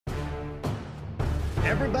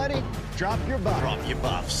Everybody, drop your buffs. Drop your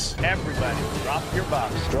buffs. Everybody, drop your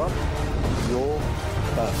buffs. Drop your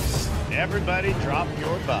buffs. Everybody, drop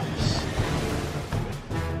your buffs.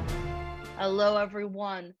 Hello,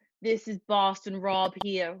 everyone. This is Boston Rob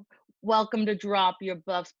here. Welcome to Drop Your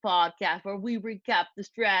Buffs podcast, where we recap the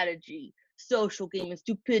strategy, social game, and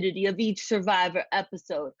stupidity of each Survivor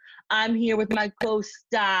episode. I'm here with my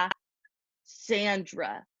co-star,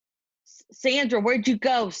 Sandra. Sandra, where'd you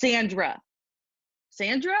go, Sandra?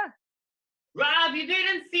 Sandra? Rob, you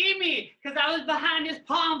didn't see me because I was behind this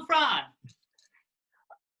palm frond.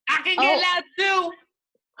 I can get loud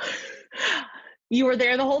too. You were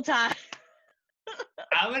there the whole time.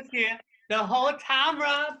 I was here the whole time,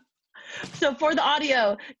 Rob. So for the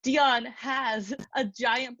audio, Dion has a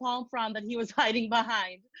giant palm frond that he was hiding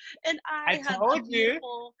behind. And I have told a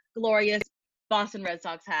beautiful, glorious Boston Red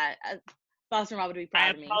Sox hat. Boston Rob would be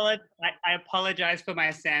proud of me. I apologize for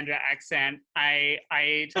my Sandra accent.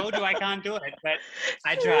 I told you I can't do it, but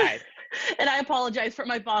I tried. And I apologize for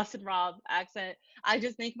my Boston Rob accent. I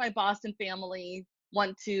just think my Boston family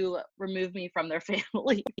want to remove me from their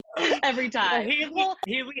family every time. Well,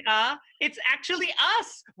 here we are. It's actually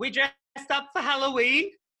us. We dressed up for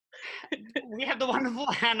Halloween. We have the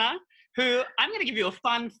wonderful Hannah, who I'm going to give you a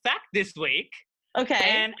fun fact this week. Okay.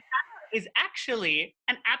 And Hannah is actually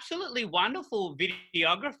an absolutely wonderful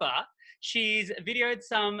videographer. She's videoed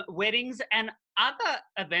some weddings and other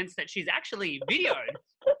events that she's actually videoed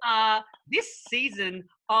this season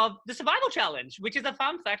of the Survival Challenge, which is a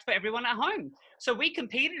fun fact for everyone at home. So we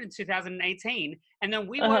competed in 2018, and then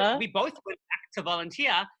we both went back to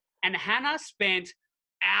volunteer, and Hannah spent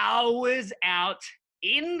hours out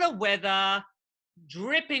in the weather,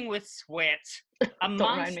 dripping with sweat,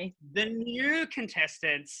 amongst the new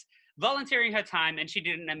contestants, volunteering her time, and she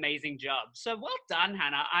did an amazing job. So well done,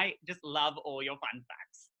 Hannah. I just love all your fun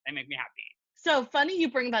facts. They make me happy. So funny you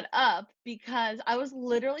bring that up, because I was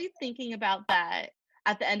literally thinking about that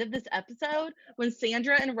at the end of this episode when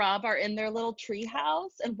Sandra and Rob are in their little tree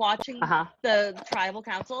house and watching the tribal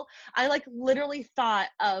council. I literally thought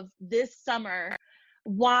of this summer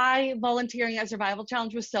why volunteering at Survival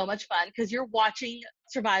Challenge was so much fun, because you're watching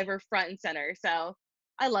Survivor front and center. So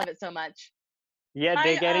I love it so much. Yeah,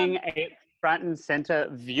 they're getting a front and center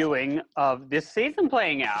viewing of this season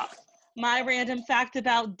playing out. My random fact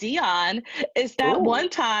about Dion is that one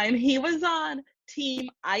time he was on Team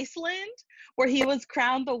Iceland, where he was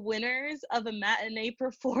crowned the winners of a matinee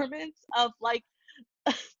performance of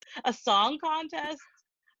a song contest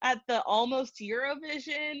at the Almost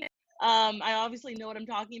Eurovision. I obviously know what I'm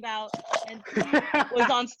talking about. And he was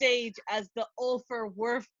on stage as the Ulfer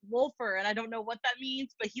Wolfer, and I don't know what that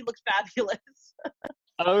means, but he looks fabulous.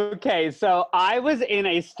 Okay, so I was in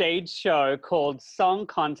a stage show called Song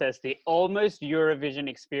Contest, the Almost Eurovision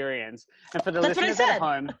Experience. And for the listeners at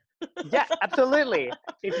home, yeah, absolutely.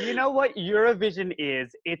 If you know what Eurovision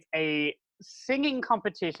is, it's a singing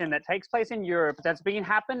competition that takes place in Europe that's been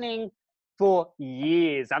happening for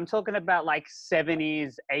years. I'm talking about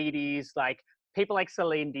 70s, 80s, people like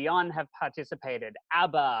Celine Dion have participated,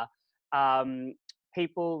 ABBA,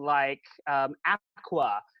 people like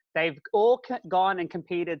Aqua. They've all gone and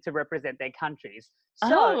competed to represent their countries.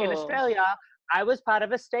 So in Australia, I was part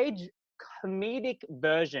of a stage comedic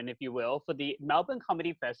version, if you will, for the Melbourne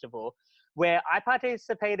Comedy Festival, where I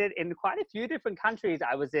participated in quite a few different countries.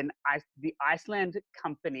 I was in the Iceland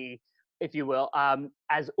company, if you will,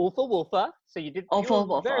 as Ulfa Wolfa. So you did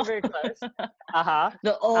very, very close.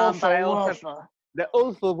 The Ulfa Wolfa. The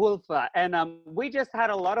Ulfa Wolfa. And we just had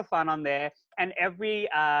a lot of fun on there. And every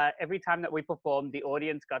time that we performed, the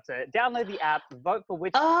audience got to download the app, vote for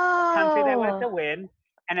which country they wanted to win.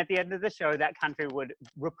 And at the end of the show, that country would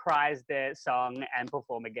reprise their song and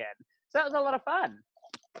perform again. So that was a lot of fun.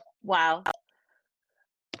 Wow.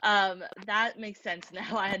 That makes sense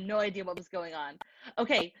now. I had no idea what was going on.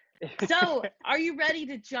 Okay, so are you ready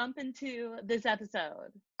to jump into this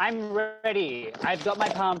episode? I'm ready. I've got my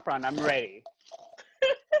palm frond. I'm ready.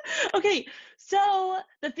 Okay, so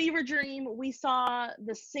the fever dream, we saw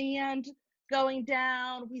the sand going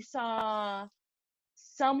down. We saw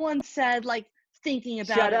someone said, thinking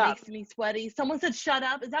about it makes me sweaty. Someone said, shut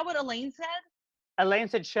up. Is that what Elaine said? Elaine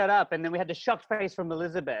said, shut up. And then we had the shocked face from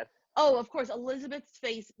Elizabeth. Oh, of course, Elizabeth's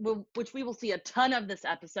face, which we will see a ton of this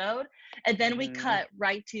episode. And then we cut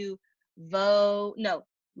right to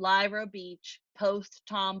Lyra Beach, post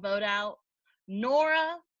Tom vote out.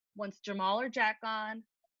 Nora wants Jamal or Jack on.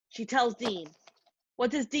 She tells Dean.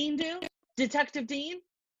 What does Dean do? Detective Dean?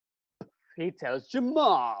 He tells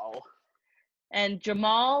Jamal. And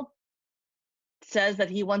Jamal says that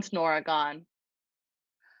he wants Nora gone.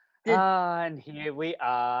 And here we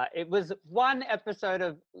are. It was one episode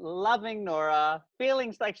of loving Nora,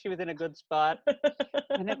 feeling like she was in a good spot,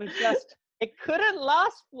 and it was just, it couldn't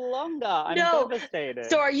last longer. I'm devastated.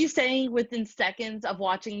 So are you saying within seconds of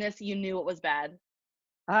watching this, you knew it was bad?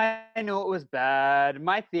 I knew it was bad.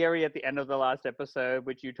 My theory at the end of the last episode,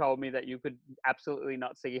 which you told me that you could absolutely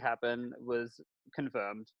not see happen, was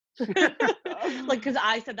confirmed. Because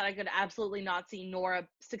I said that I could absolutely not see Nora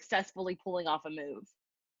successfully pulling off a move.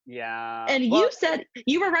 Yeah. And you said,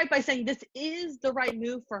 you were right by saying this is the right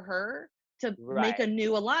move for her to make a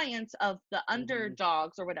new alliance of the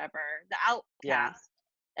underdogs or whatever, the outcasts.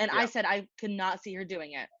 Yeah. And I said I could not see her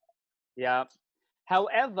doing it. Yeah.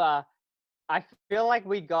 However, I feel like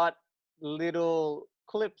we got little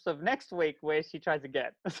clips of next week where she tries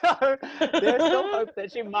again. So there's still hope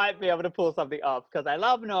that she might be able to pull something off, because I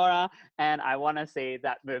love Nora and I want to see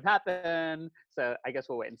that move happen. So I guess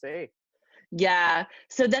we'll wait and see. Yeah.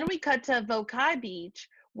 So then we cut to Vokai Beach,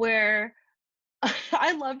 where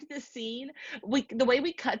I loved this scene. The way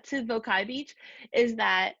we cut to Vokai Beach is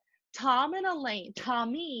that Tommy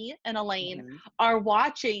and Elaine are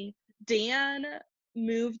watching Dan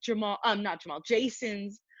move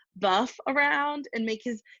Jason's buff around and make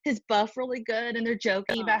his buff really good, and they're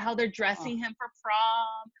joking about how they're dressing him for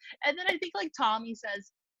prom. And then I think like Tommy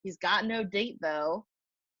says, he's got no date though.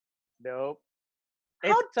 Nope.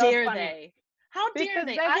 How dare they? How dare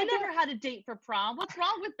they? I never had a date for prom. What's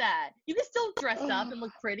wrong with that? You can still dress up and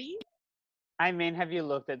look pretty. I mean, have you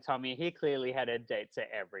looked at Tommy? He clearly had a date to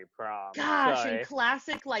every prom. Gosh, and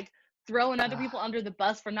classic like throwing other people under the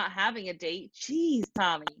bus for not having a date. Jeez,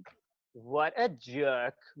 Tommy. What a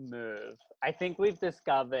jerk move. I think we've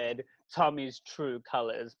discovered Tommy's true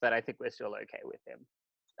colors, but I think we're still okay with him.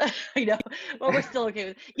 I know. Well, we're still okay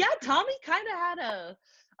with it. Yeah, Tommy kind of had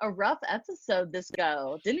a rough episode this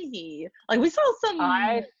go, didn't he? Like we saw some.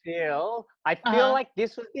 I feel like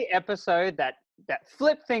this was the episode that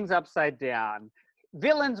flipped things upside down.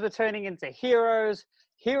 Villains were turning into heroes.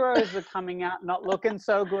 Heroes were coming out not looking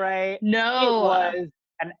so great. No. It was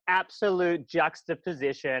an absolute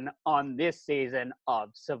juxtaposition on this season of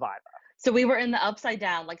Survivor. So we were in the upside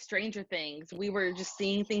down, like Stranger Things. We were just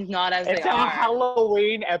seeing things not as they are. It's our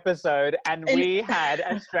Halloween episode, and we had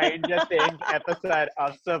a Stranger Things episode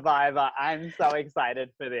of Survivor. I'm so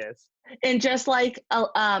excited for this. And just like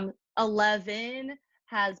 11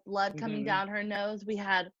 has blood coming down her nose, we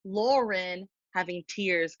had Lauren having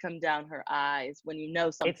tears come down her eyes when you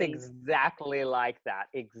know something. It's exactly like that.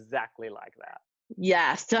 Exactly like that.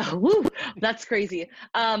 Yeah. So, woo, that's crazy.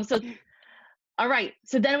 All right.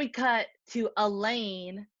 So then we cut to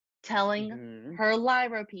Elaine telling her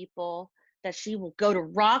Lyra people that she will go to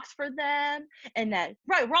Rocks for them, and that,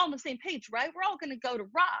 right, we're all on the same page, right? We're all going to go to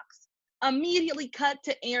Rocks. Immediately cut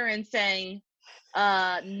to Aaron saying,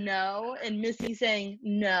 no, and Missy saying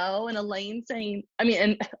no, and Elaine saying,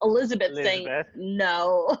 and Elizabeth saying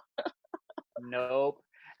no. Nope.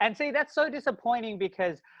 And see, that's so disappointing,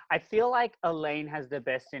 because I feel like Elaine has the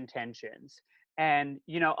best intentions. And,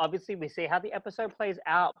 obviously we see how the episode plays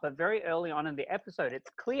out, but very early on in the episode, it's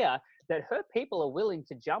clear that her people are willing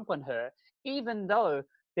to jump on her, even though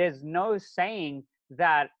there's no saying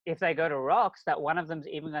that if they go to Rocks, that one of them's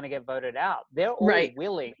even going to get voted out. They're all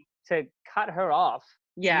willing to cut her off,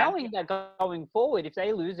 knowing that going forward, if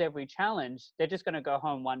they lose every challenge, they're just going to go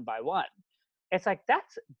home one by one. It's like,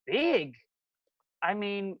 that's big. I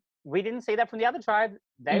mean, we didn't see that from the other tribe.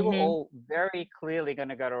 They were all very clearly going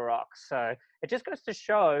to go to Rocks. So it just goes to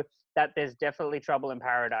show that there's definitely trouble in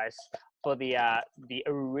paradise for the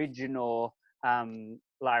original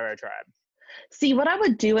Lyra tribe. See, what I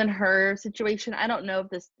would do in her situation, I don't know if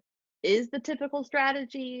this is the typical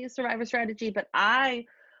Survivor strategy, but I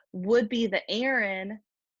would be the Aaron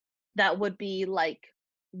that would be like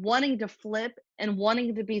wanting to flip and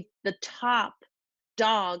wanting to be the top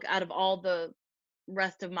dog out of all the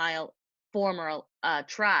rest of my former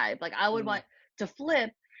tribe. Like I would want to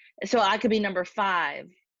flip so I could be number 5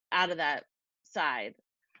 out of that side.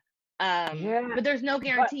 But there's no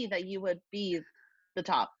guarantee that you would be the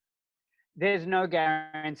top. There's no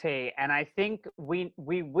guarantee. And I think we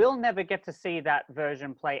will never get to see that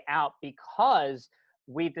version play out, because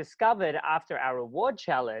we discovered after our reward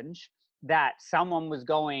challenge that someone was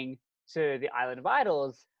going to the Island of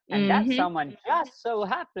Idols, and that someone just so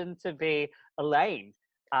happened to be Elaine,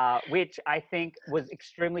 which I think was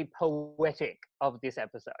extremely poetic of this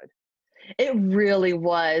episode. It really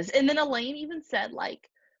was. And then Elaine even said, like,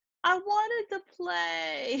 I wanted to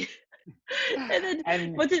play. And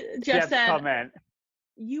then what did Jeff say? Comment.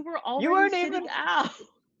 You were already sitting out.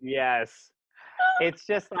 Yes. It's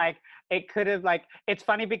just like, it could have like, it's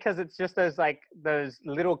funny because it's just those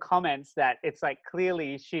little comments that it's like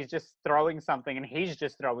clearly she's just throwing something and he's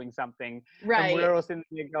just throwing something. Right. And we're all sitting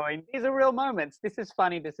there going, these are real moments. This is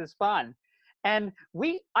funny. This is fun. And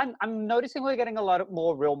I'm noticing we're getting a lot of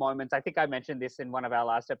more real moments. I think I mentioned this in one of our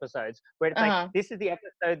last episodes where it's like, this is the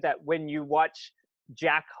episode that when you watch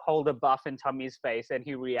Jack hold a buff in Tommy's face and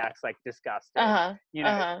he reacts like disgusted. You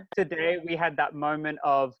know, today we had that moment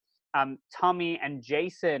of Tommy and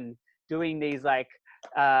Jason doing these like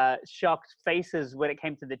shocked faces when it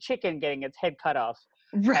came to the chicken getting its head cut off.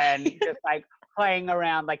 Right. And just like playing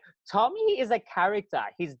around. Like Tommy is a character.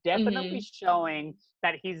 He's definitely showing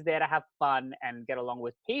that he's there to have fun and get along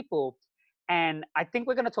with people. And I think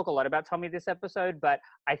we're going to talk a lot about Tommy this episode, but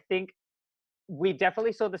I think we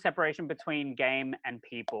definitely saw the separation between game and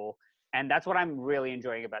people. And that's what I'm really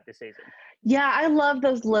enjoying about this season. Yeah, I love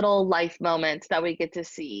those little life moments that we get to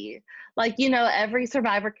see. Like, you know, every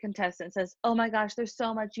Survivor contestant says, oh my gosh, there's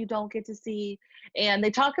so much you don't get to see. And they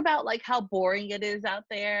talk about like how boring it is out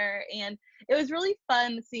there. And it was really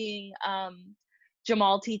fun seeing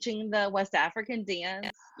Jamal teaching the West African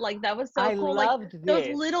dance. Like that was so cool. Loved like those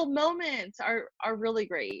little moments are really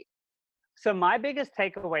great. So my biggest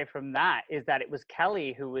takeaway from that is that it was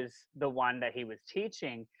Kelly who was the one that he was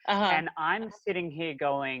teaching. And I'm sitting here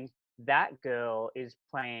going, that girl is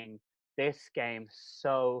playing this game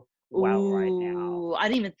so well right now. I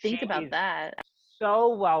didn't even think about that.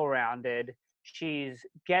 So well-rounded. She's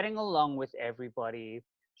getting along with everybody.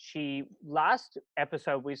 Last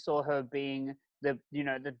episode, we saw her being the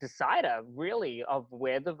decider really of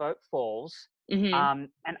where the vote falls. And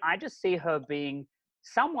I just see her being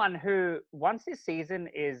someone who, once this season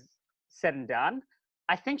is said and done,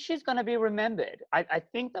 I think she's going to be remembered. I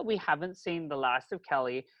think that we haven't seen the last of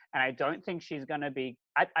Kelly, and I don't think she's going to be,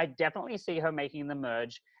 I definitely see her making the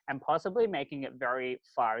merge and possibly making it very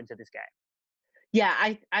far into this game. Yeah,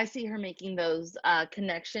 I see her making those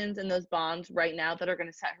connections and those bonds right now that are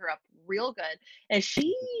going to set her up real good. And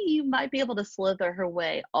she might be able to slither her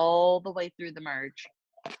way all the way through the merge.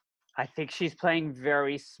 I think she's playing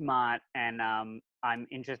very smart, and I'm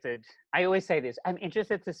interested. I always say this. I'm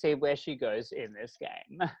interested to see where she goes in this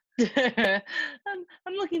game.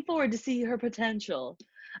 I'm looking forward to see her potential.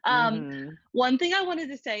 One thing I wanted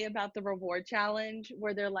to say about the reward challenge,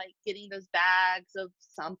 where they're like getting those bags of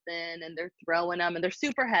something and they're throwing them and they're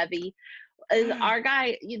super heavy, is our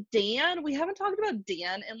guy Dan. We haven't talked about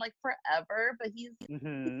Dan in like forever, but he's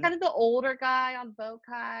kind of the older guy on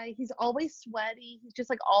Bokai. He's always sweaty. He's just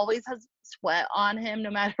like always has sweat on him no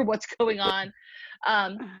matter what's going on.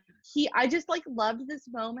 I just like loved this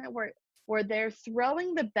moment where they're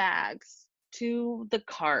throwing the bags to the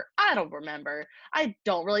cart. I don't remember. I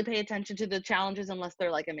don't really pay attention to the challenges unless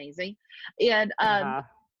they're like amazing. And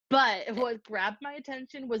but what grabbed my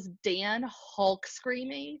attention was Dan Hulk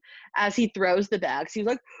screaming as he throws the bags. He was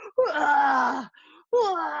like, "Ah,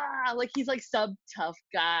 ah," like he's like some tough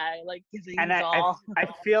guy, like giving and all. I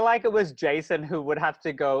feel like it was Jason who would have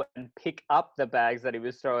to go and pick up the bags that he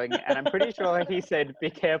was throwing, and I'm pretty sure he said, "Be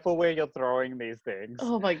careful where you're throwing these things."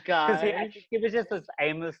 Oh my god! Because he was just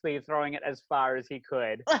aimlessly throwing it as far as he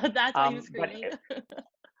could. That's why he was screaming.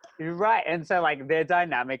 You're right, and so like their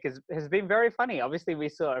dynamic has been very funny. Obviously, we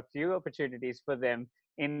saw a few opportunities for them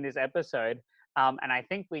in this episode, and I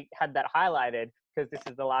think we had that highlighted because this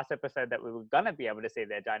is the last episode that we were gonna be able to see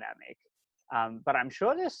their dynamic. But I'm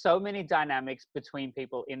sure there's so many dynamics between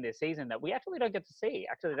people in this season that we actually don't get to see.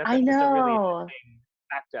 Actually, that's a really interesting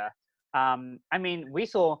factor. I mean, we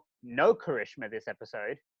saw no Karishma this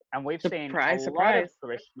episode, and we've seen a lot of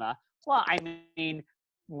Karishma. Well, I mean.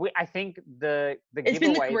 I think the it's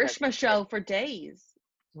been the Karishma show for days.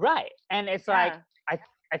 Right. And it's like,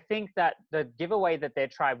 I think that the giveaway that their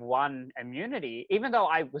tribe won immunity, even though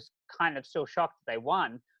I was kind of still shocked that they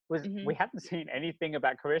won, was we hadn't seen anything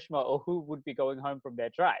about Karishma or who would be going home from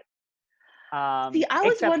their tribe. See, I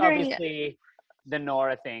was wondering, obviously the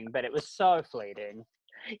Nora thing, but it was so fleeting.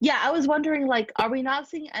 Yeah, I was wondering, like, are we not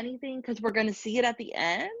seeing anything because we're going to see it at the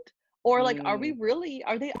end? Or like, are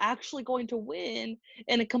they actually going to win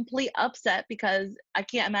in a complete upset? Because I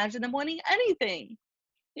can't imagine them winning anything.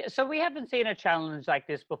 Yeah, so we haven't seen a challenge like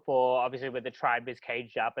this before, obviously where the tribe is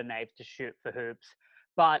caged up and they have to shoot for hoops.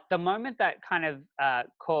 But the moment that kind of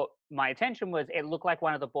caught my attention was it looked like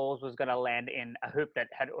one of the balls was going to land in a hoop that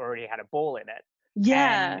had already had a ball in it.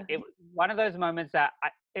 Yeah. And it was one of those moments that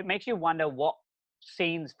it makes you wonder what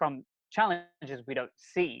scenes from challenges we don't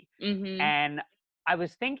see. And I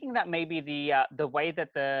was thinking that maybe the way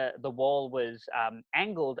that the wall was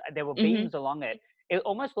angled, there were beams along it. It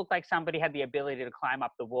almost looked like somebody had the ability to climb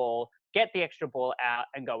up the wall, get the extra ball out,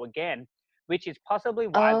 and go again, which is possibly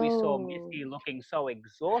why we saw Oh. Missy looking so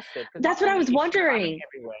exhausted. 'Cause That's not what I only was is she running wondering.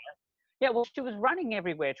 everywhere, yeah, well, she was running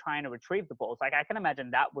everywhere trying to retrieve the balls. Like, I can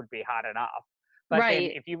imagine that would be hard enough. But then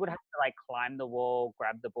Right. if you would have to, like, climb the wall,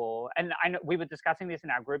 grab the ball, and I know we were discussing this in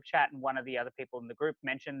our group chat, and one of the other people in the group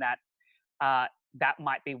mentioned that that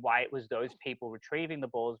might be why it was those people retrieving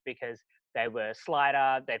the balls, because they were slighter,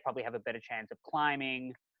 they'd probably have a better chance of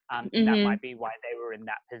climbing. And that Mhm. might be why they were in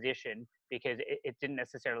that position, because it didn't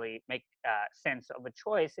necessarily make sense of a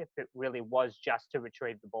choice if it really was just to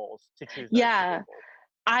retrieve the balls, to choose those to do Yeah. the balls.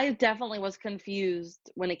 I definitely was confused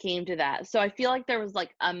when it came to that. So I feel like there was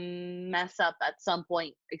like a mess up at some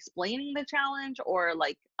point explaining the challenge or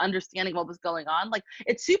like understanding what was going on. Like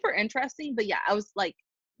it's super interesting, but yeah, I was like,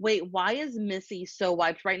 wait, why is Missy so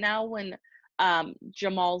wiped right now when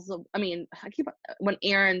when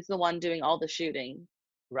Aaron's the one doing all the shooting.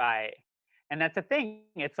 Right. And that's the thing.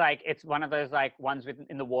 It's like it's one of those like ones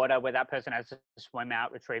in the water where that person has to swim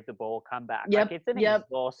out, retrieve the ball, come back. Like Yep, it's an yep.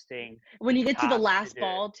 exhausting When you get to the task to last do.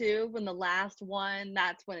 ball too, when the last one,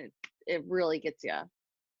 that's when it really gets you.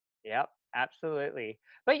 Yep, absolutely.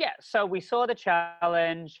 But yeah, so we saw the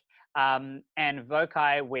challenge, and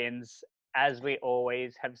Vokai wins, as we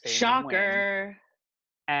always have seen them win. Shocker.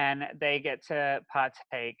 And they get to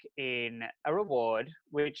partake in a reward,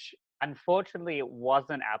 which unfortunately it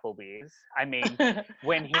wasn't Applebee's. I mean,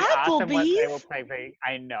 when he asked them what they were Applebee's? playing for,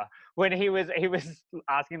 I know when he was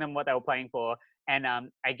asking them what they were playing for, and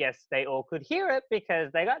I guess they all could hear it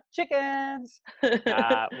because they got chickens,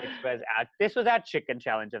 this was our chicken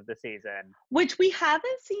challenge of the season. Which we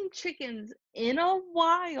haven't seen chickens in a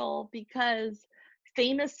while because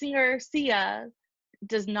famous singer Sia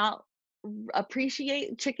does not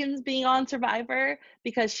appreciate chickens being on Survivor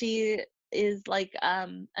because she is like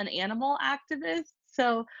an animal activist.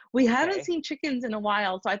 So we haven't Okay, seen chickens in a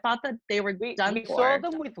while. So I thought that they were we done we saw for.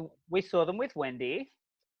 them with we saw them with Wendy,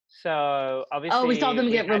 so Oh, we saw obviously them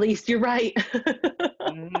we get had. released. You're right.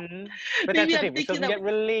 But that's Maybe the I'm thing, we saw thinking them of get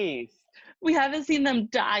released. we haven't seen them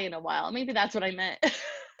die in a while. Maybe that's what I meant.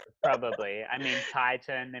 Probably. I mean, Ty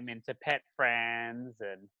turned them into pet friends,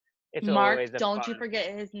 and it's Mark, always a don't you fun.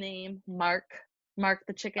 forget his name. Mark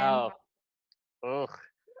the chicken. Oh, ugh.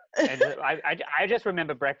 And I just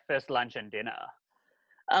remember breakfast, lunch, and dinner.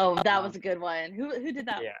 Oh, that Um, was a good one. Who did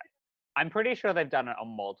that? yeah, I'm pretty sure they've done it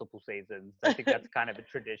on multiple seasons. I think that's kind of a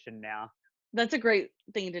tradition now. That's a great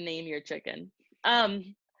thing to name your chicken.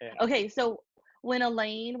 Um, Yeah. okay, so when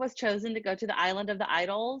Elaine was chosen to go to the Island of the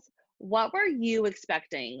Idols, what were you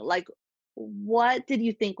expecting? Like, what did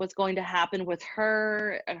you think was going to happen with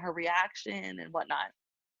her and her reaction and whatnot?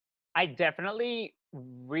 I definitely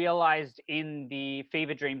realized in the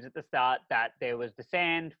fever dreams at the start that there was the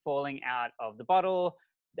sand falling out of the bottle.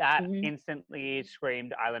 That Hmm. instantly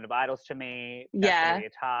screamed Island of Idols to me. Yeah, Definitely a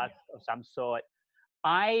task of some sort.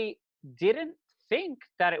 I didn't think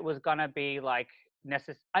that it was gonna be like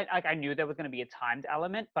I knew there was gonna be a timed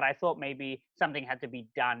element, but I thought maybe something had to be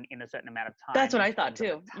done in a certain amount of that's time what in I thought terms of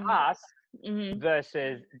too. a task Hmm.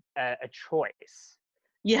 versus a choice.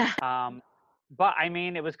 Yeah, Um, but I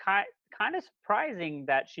mean, it was kind of surprising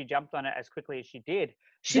that she jumped on it as quickly as she did.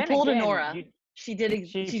 she Then pulled a again, Nora. She did.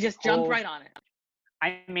 she She just jumped pulled. right on it.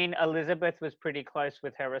 I mean, Elizabeth was pretty close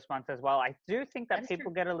with her response as well. I do think That that is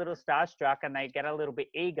people true. get a little starstruck and they get a little bit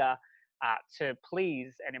eager to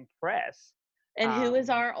please and impress. And who is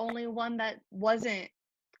Um, our only one that wasn't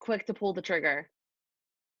quick to pull the trigger?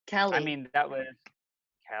 I Kelly. mean, that was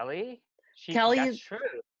Kelly. That's Kelly, true.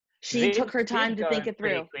 she took Vince her time did to go think it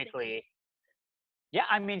pretty through. quickly. Yeah,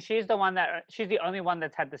 I mean, she's the only one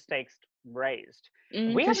that's had the stakes raised.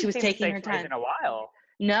 We Because she haven't was seen the taking her stakes raised in time. a while.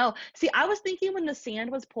 No. See, I was thinking when the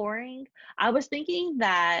sand was pouring, I was thinking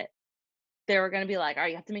that they were going to be like, all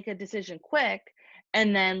right, you have to make a decision quick.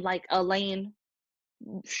 And then, like, Elaine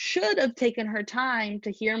should have taken her time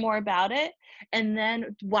to hear more about it. And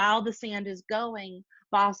then while the sand is going,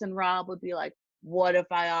 Boss and Rob would be like, what if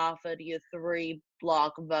I offered you 3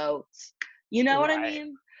 block votes? You know what I Right.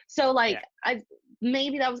 mean? So like Yeah. I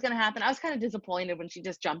maybe that was gonna happen. I was kind of disappointed when she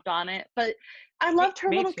just jumped on it, but I loved her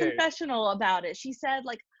Me little too. confessional about it. She said,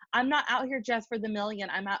 like, I'm not out here just for the million.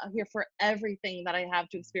 I'm out here for everything that I have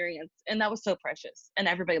to experience. And that was so precious. And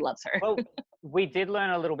everybody loves her. Well, we did learn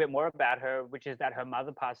a little bit more about her, which is that her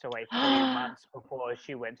mother passed away 3 months before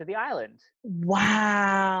she went to the island.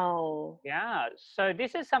 Wow. Yeah. So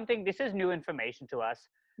this is new information to us.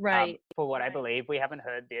 Right. For what I believe, we haven't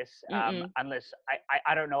heard this Mm-mm. unless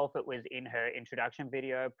I don't know if it was in her introduction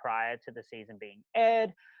video prior to the season being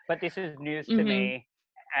aired, but this is news to Mm-hmm. me.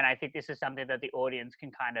 And I think this is something that the audience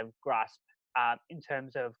can kind of grasp in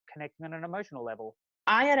terms of connecting on an emotional level.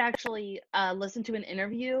 I had actually listened to an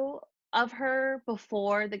interview of her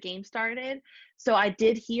before the game started. So I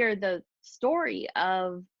did hear the story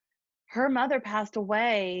of her mother passed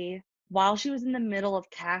away while she was in the middle of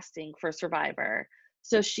casting for Survivor.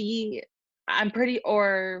 So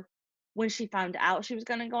or when she found out she was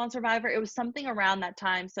going to go on Survivor, it was something around that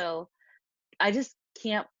time. So I just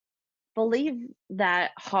can't believe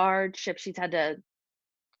that hardship she's had to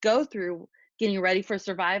go through getting ready for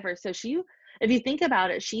Survivor. So if you think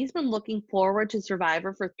about it, she's been looking forward to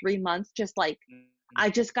Survivor for 3 months, just like, I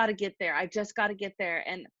just got to get there. I just got to get there.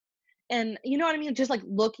 And you know what I mean? Just like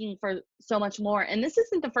looking for so much more. And this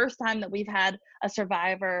isn't the first time that we've had a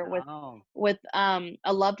Survivor with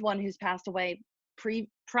a loved one who's passed away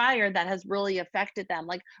prior that has really affected them.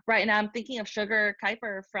 Like right now, I'm thinking of Sugar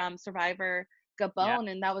Kuiper from Survivor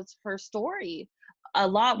Gabon, and that was her story. A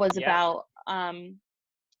lot was about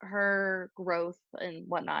her growth and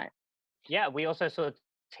whatnot. Yeah, we also saw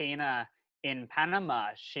Tina in Panama.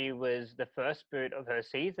 She was the first boot of her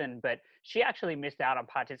season, but she actually missed out on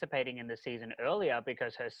participating in the season earlier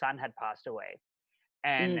because her son had passed away.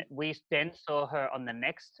 And we then saw her on the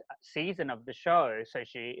next season of the show. So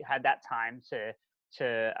she had that time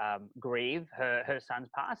to grieve her son's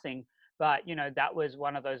passing. But, you know, that was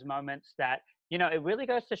one of those moments that, you know, it really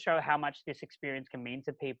goes to show how much this experience can mean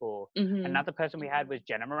to people. Another person we had was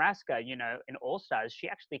Jenna Maraska, you know, in All Stars. She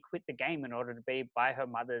actually quit the game in order to be by her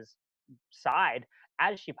mother's side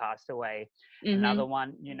as she passed away. Another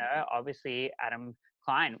one, you know, obviously Adam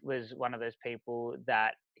Klein was one of those people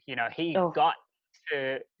that, you know, he got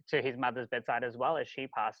to his mother's bedside as well as she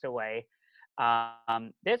passed away.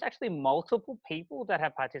 There's actually multiple people that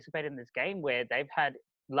have participated in this game where they've had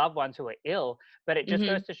loved ones who are ill, but it just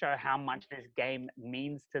goes to show how much this game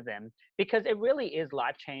means to them, because it really is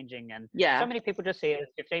life-changing. And so many people just see it as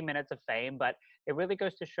 15 minutes of fame, but it really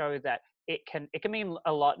goes to show that it can mean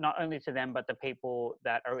a lot, not only to them, but the people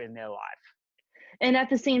that are in their life. And at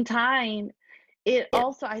the same time, it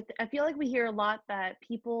also, I feel like we hear a lot that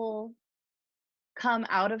people come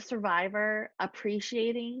out of Survivor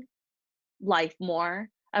appreciating life more,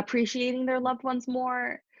 appreciating their loved ones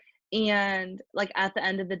more. And like at the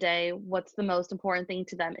end of the day, what's the most important thing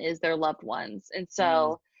to them is their loved ones. And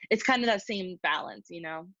so it's kind of that same balance, you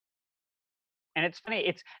know? And it's funny,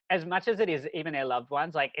 it's as much as it is even their loved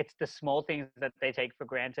ones, like it's the small things that they take for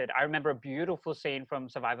granted. I remember a beautiful scene from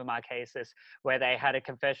Survivor Marquesas where they had a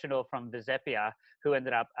confessional from Vecepia, who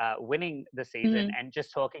ended up winning the season, and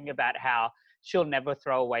just talking about how she'll never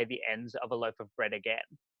throw away the ends of a loaf of bread again.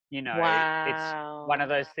 You know, it's one of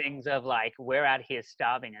those things of like, we're out here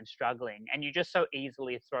starving and struggling, and you just so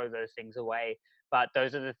easily throw those things away. But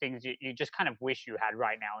those are the things you just kind of wish you had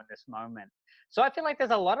right now in this moment. So I feel like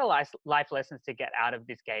there's a lot of life lessons to get out of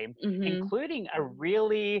this game, including a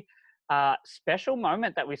really special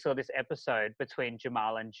moment that we saw this episode between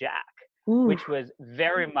Jamal and Jack, which was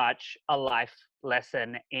very much a life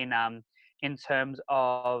lesson in terms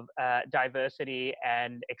of diversity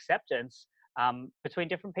and acceptance between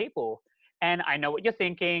different people. And I know what you're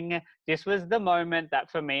thinking. This was the moment that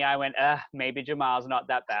for me, I went, maybe Jamal's not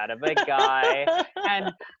that bad of a guy.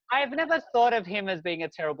 And I've never thought of him as being a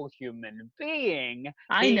terrible human being.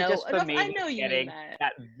 I know. Just for me, I know you getting mean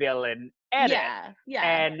that villain edit.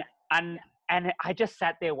 Yeah. And I just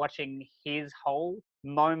sat there watching his whole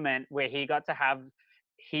moment where he got to have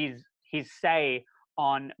his say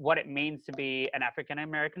on what it means to be an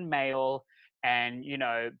African-American male, and, you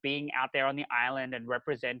know, being out there on the island and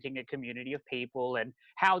representing a community of people, and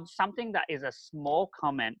how something that is a small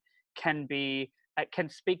comment can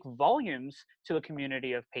speak volumes to a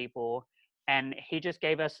community of people. And he just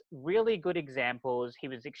gave us really good examples. He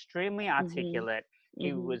was extremely articulate.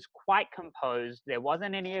 He was quite composed. There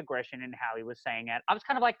wasn't any aggression in how he was saying it. I was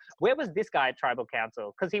kind of like, where was this guy at Tribal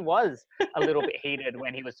Council? Because he was a little bit heated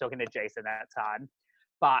when he was talking to Jason at that time.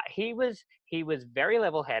 But he was very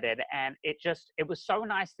level-headed, and it was so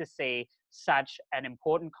nice to see such an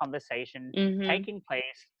important conversation taking place,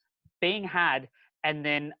 being had. And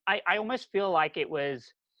then I almost feel like it was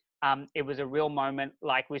a real moment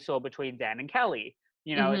like we saw between Dan and Kelly.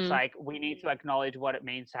 You know, it's like, we need to acknowledge what it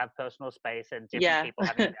means to have personal space and different people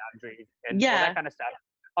having boundaries and all that kind of stuff.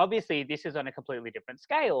 Obviously, this is on a completely different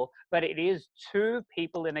scale, but it is two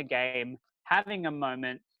people in a game having a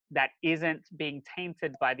moment that isn't being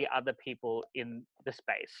tainted by the other people in the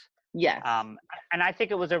space. Yes. And I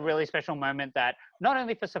think it was a really special moment that not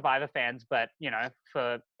only for Survivor fans, but, you know,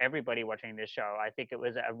 for everybody watching this show, I think it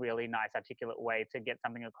was a really nice, articulate way to get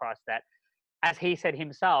something across that, as he said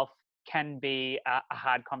himself, can be a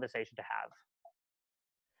hard conversation to have.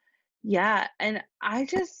 Yeah. And I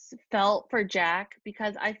just felt for Jack,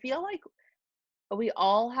 because I feel like we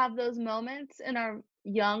all have those moments in our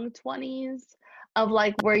young 20s of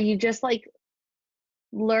like where you just like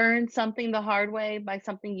learn something the hard way by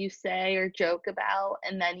something you say or joke about,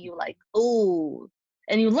 and then you like, ooh,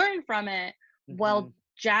 and you learn from it. Well, Mhm.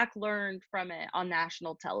 Jack learned from it on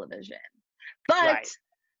national television. But Right.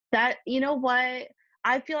 that, you know what?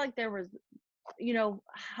 I feel like there was, you know,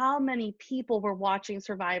 how many people were watching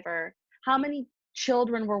Survivor? How many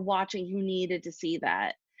children were watching who needed to see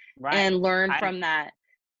that Right. and learn And from that?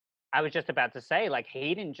 I was just about to say, like,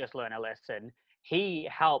 he didn't just learn a lesson. He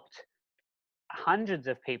helped hundreds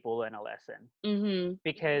of people learn a lesson. Mhm.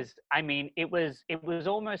 Because I mean, it was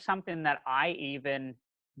almost something that I even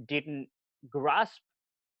didn't grasp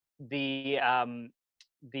the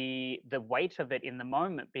weight of it in the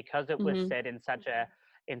moment, because it was Mhm. said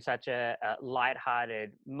in such a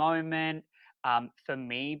lighthearted moment. For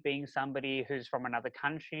me, being somebody who's from another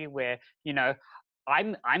country, where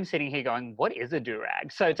I'm sitting here going, what is a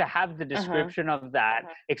do-rag? So to have the Uh-huh. description of that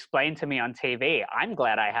explained to me on TV, I'm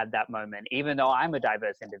glad I had that moment. Even though I'm a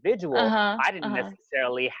diverse individual, Uh-huh. I didn't Uh-huh.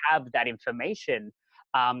 necessarily have that information.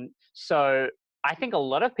 So I think a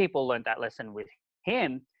lot of people learned that lesson with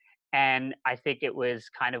him. And I think it was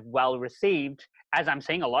kind of well received, as I'm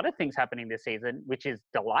seeing a lot of things happening this season, which is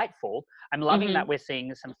delightful. I'm loving that Mhm. we're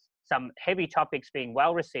seeing some heavy topics being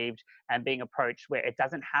well received and being approached where it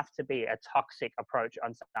doesn't have to be a toxic approach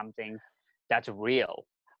on something that's real.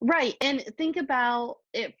 Right, and think about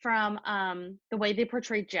it from, the way they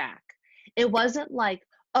portrayed Jack. It wasn't like,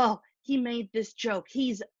 "Oh, he made this joke.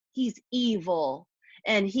 He's evil,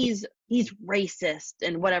 and he's racist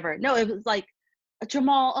and whatever." No, it was like,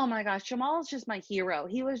 Jamal, oh my gosh, Jamal is just my hero.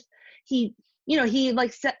 He he,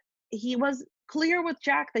 like, said he was clear with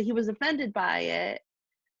Jack that he was offended by it,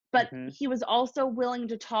 but Hmm. he was also willing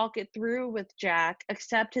to talk it through with Jack,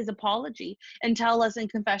 accept his apology, and tell us in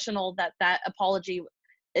confessional that that apology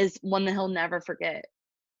is one that he'll never forget.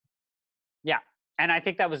 Yeah. And I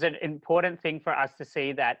think that was an important thing for us to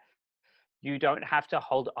see, that you don't have to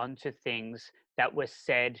hold on to things that were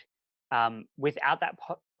said without that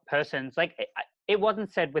person's, like, it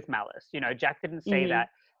wasn't said with malice. Jack didn't say Mhm. that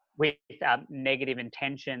with negative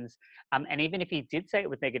intentions. And even if he did say it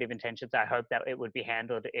with negative intentions, I hope that it would be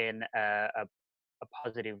handled in a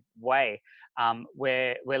positive way.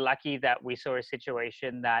 We're lucky that we saw a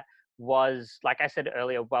situation that was, like I said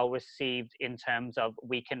earlier, well received, in terms of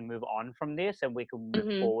we can move on from this and we can move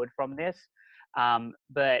Mhm. forward from this.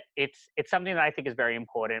 But it's something that I think is very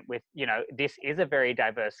important. With this is a very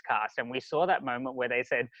diverse cast, and we saw that moment where they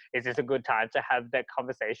said, "Is this a good time to have that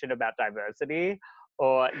conversation about diversity?"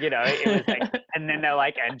 Or it was like, and then they're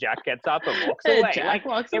like, and Jack gets up and walks And away. Like Jack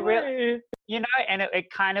walks it really, away. and it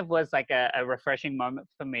kind of was like a refreshing moment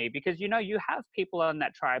for me, because you have people on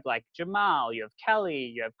that tribe like Jamal, you have Kelly,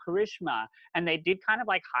 you have Karishma, and they did kind of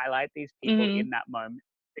like highlight these people Mhm. in that moment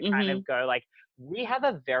to kind of Mhm. go like, we have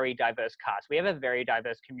a very diverse cast, we have a very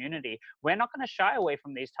diverse community. We're not going to shy away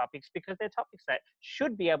from these topics, because they're topics that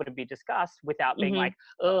should be able to be discussed without being like, Mhm.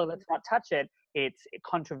 oh, let's not touch it. It's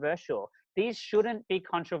controversial. These shouldn't be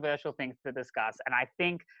controversial things to discuss. And I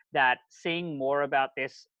think that seeing more about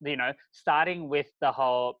this, starting with the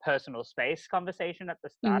whole personal space conversation at the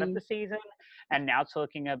start of Mhm. the season, and now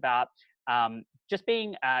talking about just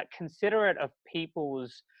being considerate of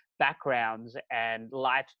people's backgrounds and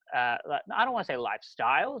life. I don't want to say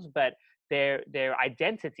lifestyles, but their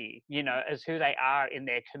identity, as who they are in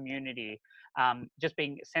their community. Just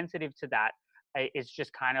being sensitive to that is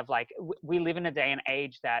just kind of like, we live in a day and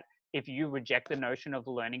age that if you reject the notion of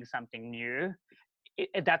learning something new,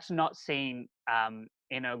 that's not seen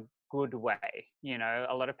in a good way.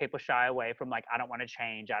 A lot of people shy away from, like, I don't want to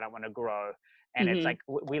change, I don't want to grow. And it's Mhm. like,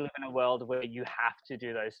 we live in a world where you have to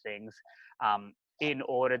do those things in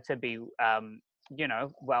order to be,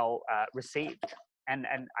 well received. And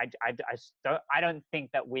I don't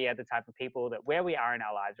think that we are the type of people that, where we are in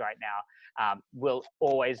our lives right now, will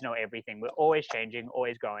always know everything. We're always changing,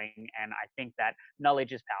 always growing. And I think that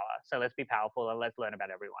knowledge is power. So let's be powerful and let's learn about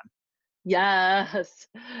everyone. Yes.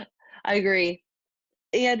 I agree.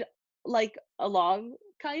 And like along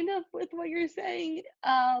kind of with what you're saying,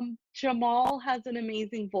 Jamal has an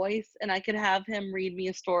amazing voice and I could have him read me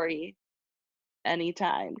a story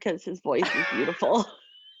anytime because his voice is beautiful.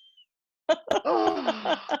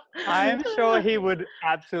 I'm sure he would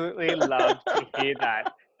absolutely love to hear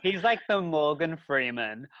that. He's like the Morgan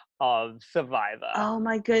Freeman of Survivor. Oh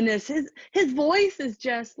my goodness. His voice is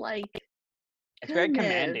just like It's very goodness.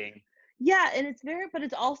 commanding. Yeah, and it's very but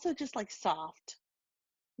it's also just like soft,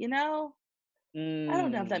 you know? I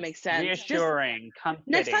don't know if that makes sense. Just Reassuring,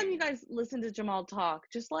 next time you comforting. guys listen to Jamal talk,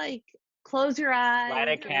 just like close your Light eyes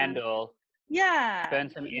a and candle, yeah,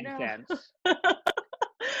 burn some you know. incense.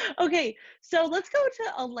 Okay, so let's go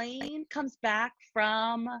to Elaine comes back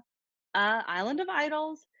from Island of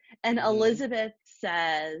Idols, and Elizabeth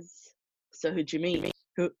says, "So who'd you meet?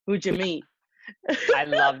 Who'd you meet?" I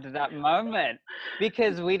loved that moment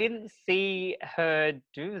because we didn't see her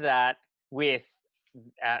do that with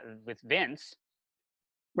Vince.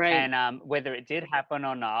 Right. And whether it did happen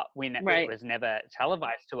or not, it was never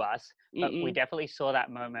televised to us. But we definitely saw that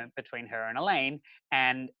moment between her and Elaine,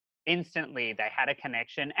 and instantly they had a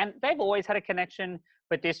connection. And they've always had a connection,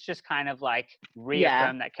 but this just kind of like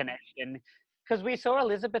reaffirmed that connection, because we saw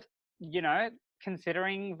Elizabeth,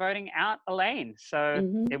 considering voting out Elaine. So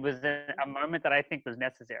it was a moment that I think was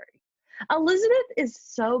necessary. Elizabeth is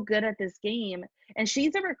so good at this game, and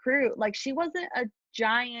she's a recruit. Like, she wasn't a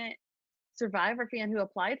giant Survivor fan who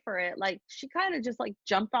applied for it. Like, she kind of just like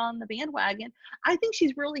jumped on the bandwagon. I think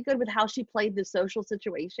she's really good with how she played the social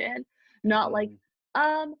situation, not like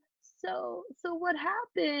so what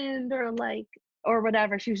happened, or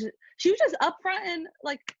whatever. She was just upfront and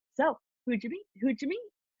like, so who'd you meet,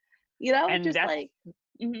 and just like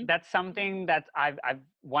that's something that I've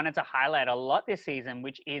wanted to highlight a lot this season,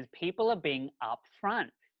 which is people are being upfront.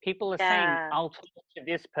 People are saying, I'll talk to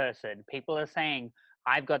this person. People are saying,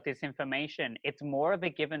 I've got this information. It's more of a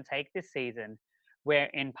give and take this season, where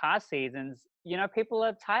in past seasons, people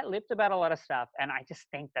are tight-lipped about a lot of stuff. And I just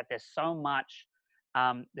think that there's so much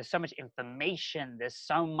information. There's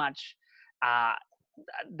so much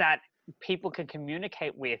that people can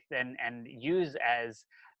communicate with and use as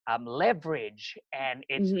leverage. And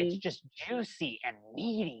it's just juicy and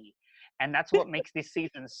meaty. And that's what makes this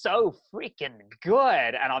season so freaking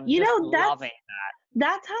good. And I'm loving that.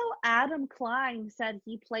 That's how Adam Klein said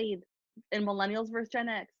he played in Millennials vs. Gen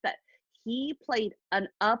X, that he played an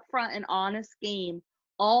upfront and honest game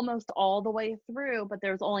almost all the way through, but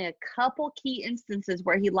there was only a couple key instances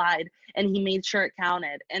where he lied, and he made sure it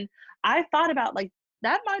counted. And I thought about, like,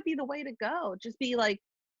 that might be the way to go. Just be, like,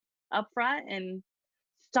 upfront and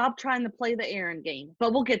stop trying to play the Aaron game.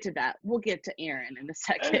 But we'll get to that. We'll get to Aaron in a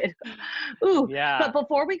second. Ooh, yeah. But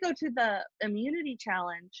before we go to the immunity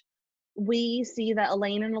challenge, we see that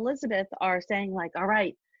Elaine and Elizabeth are saying, like, all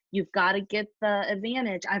right, you've got to get the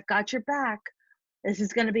advantage. I've got your back. This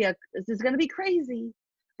is going to be crazy.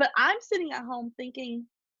 But I'm sitting at home thinking,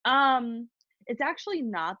 it's actually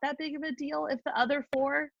not that big of a deal if the other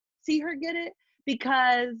four see her get it,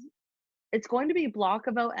 because it's going to be block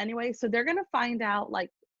a vote anyway. So they're going to find out like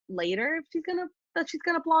later if she's going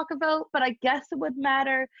to block a vote. But I guess it would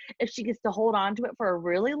matter if she gets to hold on to it for a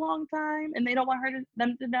really long time and they don't want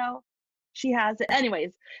them to know she has it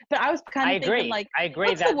anyways. But I was kind of thinking, like, I agree.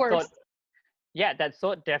 What's the worst? That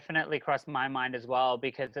thought definitely crossed my mind as well,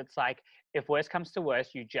 because it's like, if worst comes to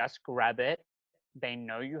worst, you just grab it. They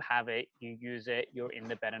know you have it. You use it. You're in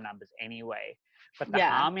the better numbers anyway. But the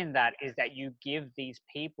harm in that is that you give these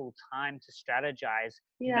people time to strategize,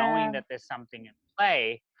 knowing that there's something in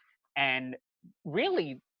play. And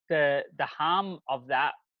really, the harm of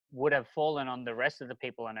that would have fallen on the rest of the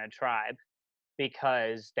people in her tribe,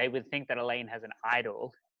 because they would think that Elaine has an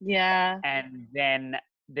idol. Yeah. And then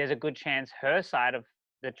there's a good chance her side of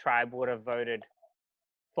the tribe would have voted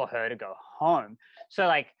for her to go home. So,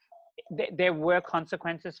 like, there were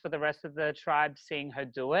consequences for the rest of the tribe seeing her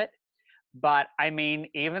do it. But, I mean,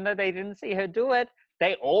 even though they didn't see her do it,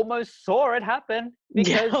 they almost saw it happen,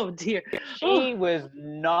 because she was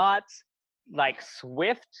not, like,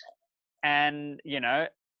 swift. And,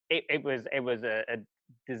 it was a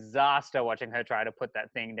disaster watching her try to put that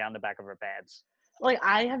thing down the back of her pants. Like,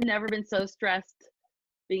 I have never been so stressed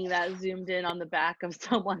being that zoomed in on the back of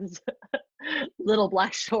someone's little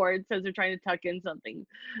black shorts as they're trying to tuck in something.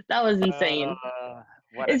 That was insane.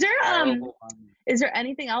 Is there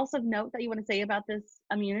anything else of note that you want to say about this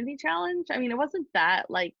immunity challenge? I mean, it wasn't that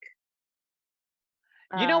like.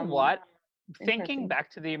 You know what? Thinking back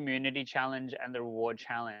to the immunity challenge and the reward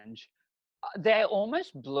challenge, they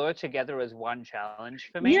almost blur together as one challenge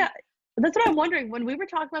for me. Yeah, that's what I'm wondering. When we were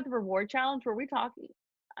talking about the reward challenge, were we talking?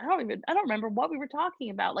 I don't remember what we were talking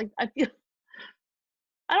about. Like, I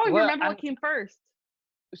don't even remember what came first.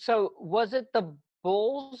 So was it the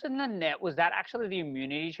balls in the net? Was that actually the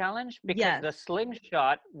immunity challenge? Because the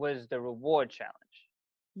slingshot was the reward challenge.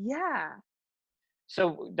 Yeah.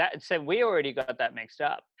 So we already got that mixed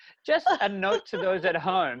up. Just a note to those at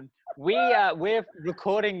home: we're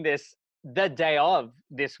recording this the day of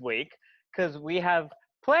this week, because we have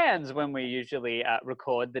plans when we usually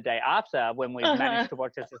record the day after, when we've managed to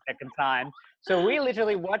watch this a second time. So we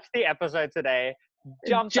literally watched the episode today,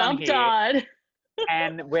 jumped on,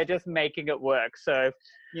 and we're just making it work. So,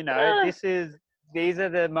 this is these are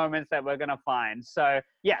the moments that we're going to find. So,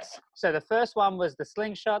 yes. So the first one was the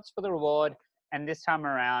slingshots for the reward. And this time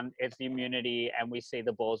around, it's the immunity. And we see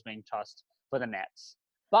the balls being tossed for the nets.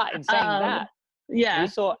 But in saying that, yeah, we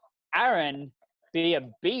saw Aaron be a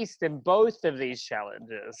beast in both of these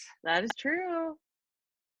challenges. that is true.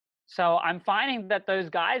 So I'm finding that those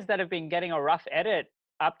guys that have been getting a rough edit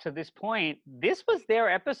up to this point, this was their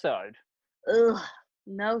episode. Ugh,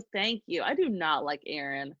 no, thank you. I do not like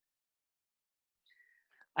Aaron.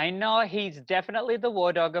 I know he's definitely the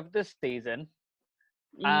war dog of the season.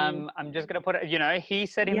 I'm just gonna put it. He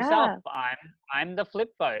said himself, "I'm the flip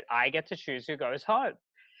vote. I get to choose who goes home,"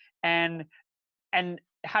 and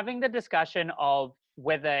having the discussion of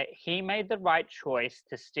whether he made the right choice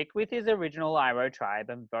to stick with his original Iroh tribe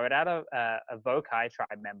and vote out a Vokai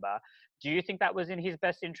tribe member. Do you think that was in his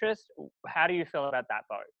best interest? How do you feel about that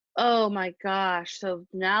vote? Oh my gosh! So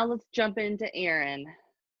now let's jump into Aaron.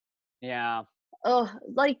 Yeah. Oh,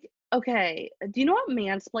 okay. Do you know what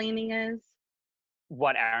mansplaining is?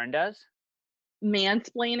 What Aaron does?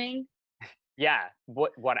 Mansplaining? Yeah.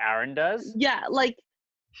 What Aaron does? Yeah,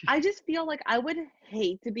 I just feel like I would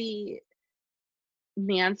hate to be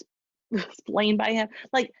mansplained by him.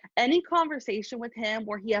 Any conversation with him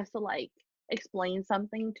where he has to explain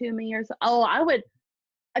something to me or so. Oh, I would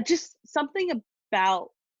just something about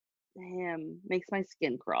him makes my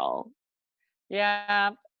skin crawl.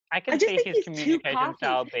 Yeah. I can just see think his he's too communication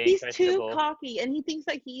style being He's questionable. too cocky, and he thinks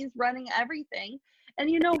like he's running everything. And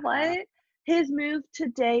you know what? His move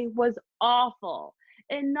today was awful.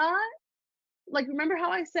 And not remember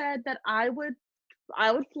how I said that I would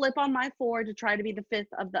flip on my 4 to try to be the 5th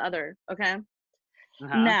of the other, okay?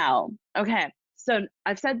 Now, okay. So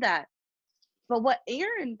I've said that. But what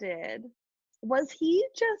Aaron did was he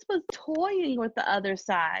just was toying with the other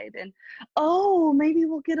side and, oh, maybe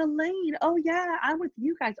we'll get a lane. Oh yeah, I'm with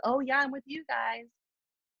you guys. Oh yeah, I'm with you guys.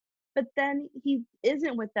 But then he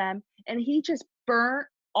isn't with them, and he just burnt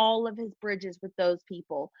all of his bridges with those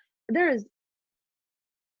people. There is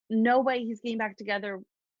no way he's getting back together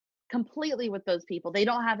completely with those people. They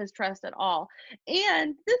don't have his trust at all.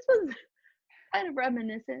 And this was kind of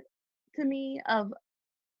reminiscent to me of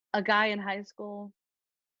a guy in high school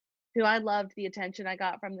who I loved the attention I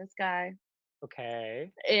got from this guy. Okay.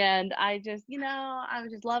 And I just, I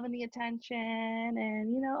was just loving the attention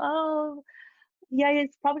and, oh, yeah,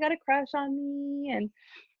 he's probably got a crush on me.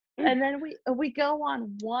 And then we go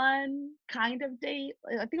on one kind of date.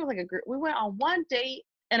 I think it was like a group. We went on one date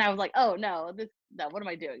and I was like, oh no, what am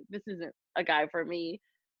I doing? This isn't a guy for me.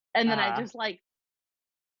 And then I just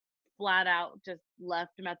flat out just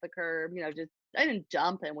left him at the curb, I didn't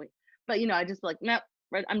jump him, but I just nope,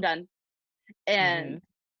 I'm done. And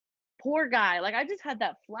poor guy, I just had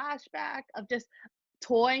that flashback of just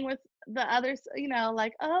toying with the others,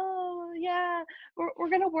 oh yeah, we're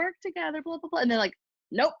gonna work together, blah blah blah, and then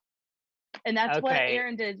nope. And that's what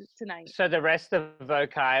Aaron did tonight. So the rest of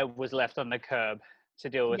Vokai was left on the curb to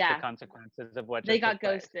deal with the consequences of what they got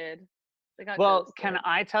ghosted. Well, can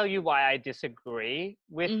I tell you why I disagree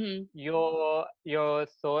with your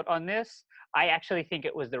thought on this? I actually think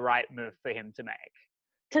it was the right move for him to make.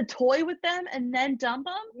 To toy with them and then dump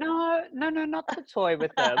them? No, not to toy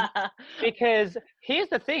with them. Because here's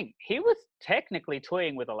the thing. He was technically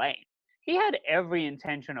toying with Elaine. He had every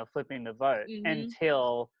intention of flipping the vote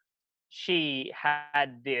until she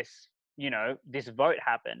had this vote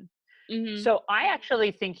happen. So I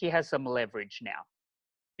actually think he has some leverage now,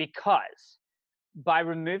 because by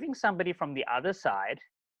removing somebody from the other side,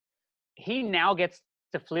 he now gets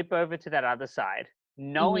to flip over to that other side,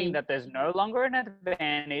 knowing that there's no longer an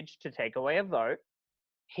advantage to take away a vote.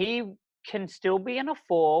 He can still be in a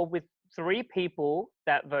 4 with 3 people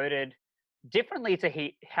that voted differently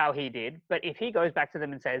to how he did. But if he goes back to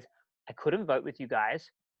them and says, I couldn't vote with you guys,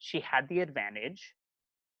 she had the advantage,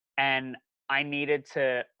 and I needed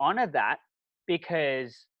to honor that,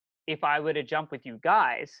 because if I were to jump with you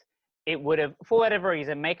guys, it would have, for whatever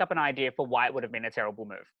reason, make up an idea for why it would have been a terrible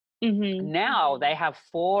move. Now they have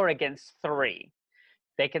 4 against 3.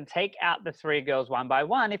 They can take out the 3 girls one by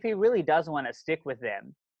one if he really does want to stick with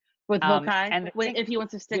them. With Vokai? And if he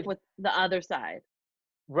wants to stick with the other side.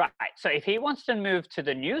 Right. So if he wants to move to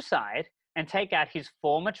the new side and take out his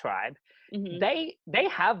former tribe, they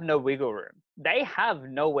have no wiggle room. They have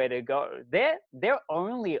nowhere to go. Their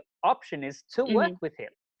only option is to work with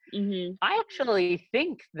him. I actually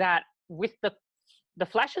think that with the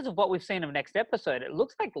flashes of what we've seen of next episode, it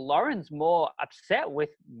looks like Lauren's more upset with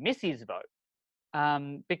Missy's vote,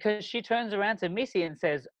 because she turns around to Missy and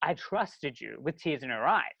says, I trusted you, with tears in her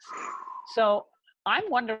eyes. So I'm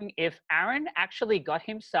wondering if Aaron actually got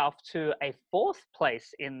himself to a 4th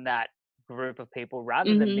place in that group of people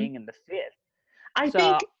rather than being in the fifth. I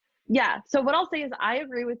think, yeah. So what I'll say is I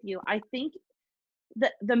agree with you. I think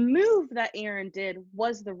the move that Aaron did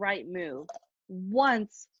was the right move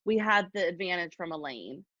once we had the advantage from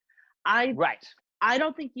Elaine. I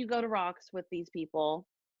don't think you go to rocks with these people.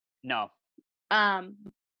 No.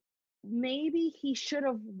 Maybe he should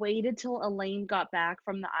have waited till Elaine got back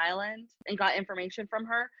from the island and got information from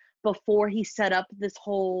her before he set up this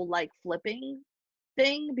whole like flipping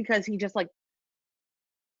thing, because he just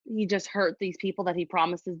hurt these people that he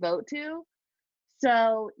promised his vote to.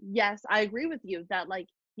 So yes, I agree with you that like,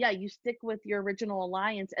 yeah, you stick with your original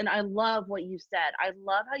alliance. And I love what you said. I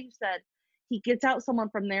love how you said he gets out someone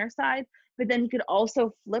from their side, but then he could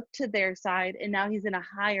also flip to their side and now he's in a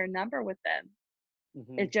higher number with them.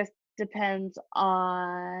 It just depends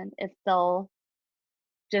on if they'll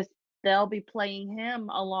be playing him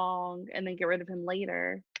along and then get rid of him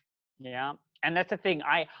later. Yeah. And that's the thing.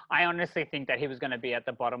 I honestly think that he was going to be at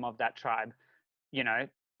the bottom of that tribe, you know,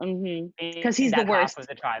 because he's the worst of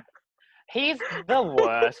the tribe. He's the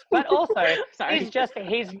worst, but also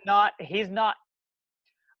he's not.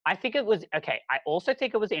 I think it was okay. I also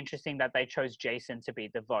think it was interesting that they chose Jason to be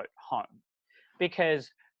the vote home, because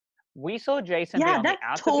we saw Jason be on the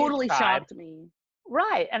outs totally of his tribe. shocked me.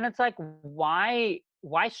 Right. And it's like, why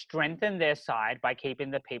strengthen their side by keeping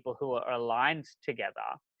the people who are aligned together?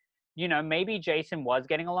 You know, maybe Jason was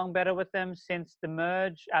getting along better with them since the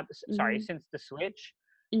merge, since the switch,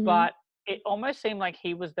 but it almost seemed like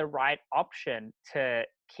he was the right option to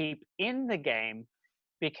keep in the game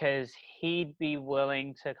because he'd be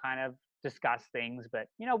willing to kind of discuss things, but,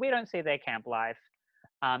 you know, we don't see their camp life.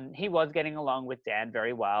 He was getting along with Dan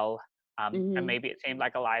very well, and maybe it seemed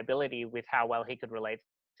like a liability with how well he could relate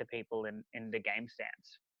to people in the game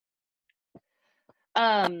stance.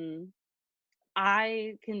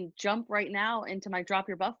 I can jump right now into my drop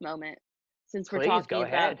your buff moment since we're Please, talking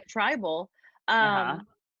about tribal.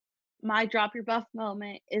 My drop your buff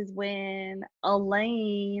moment is when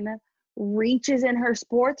Elaine reaches in her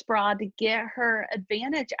sports bra to get her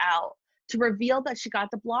advantage out to reveal that she got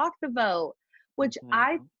to block the vote, which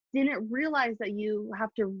I didn't realize that you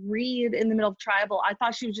have to read in the middle of tribal. I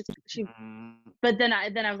thought she was but then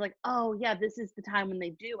I was like, oh yeah, this is the time when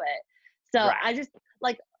they do it. So I just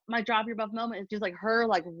like my drop your buff moment is just like her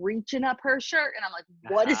like reaching up her shirt and I'm like,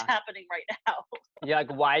 what is happening right now? You're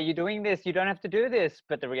like, why are you doing this? You don't have to do this.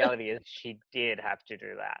 But the reality is she did have to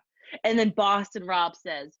do that. And then Boston Rob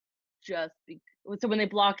says, so when they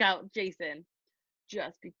block out Jason,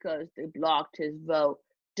 just because they blocked his vote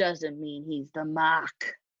doesn't mean he's the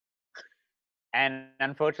mark. And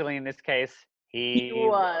unfortunately, in this case, he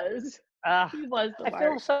was. He was the I mark.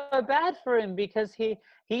 feel so bad for him because he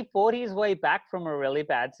fought his way back from a really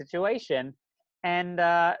bad situation. And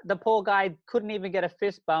the poor guy couldn't even get a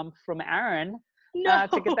fist bump from Aaron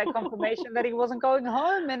to get that confirmation that he wasn't going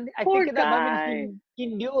home. And I think at that moment he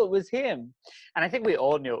knew it was him. And I think we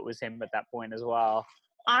all knew it was him at that point as well.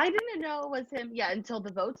 I didn't know it was him, until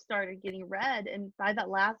the votes started getting read. And by that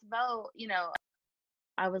last vote, you know,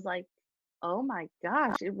 I was like, oh my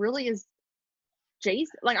gosh, it really is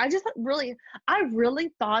Jason. Like, I really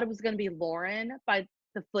thought it was going to be Lauren by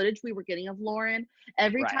the footage we were getting of Lauren.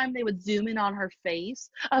 Every time they would zoom in on her face,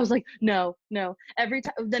 I was like, no. Every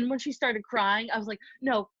time, then when she started crying, I was like,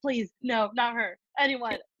 no, please, no, not her.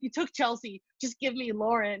 Anyone, you took Chelsea, just give me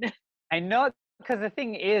Lauren. I know, because the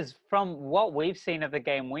thing is, from what we've seen of the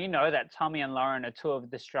game, we know that Tommy and Lauren are two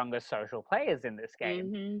of the strongest social players in this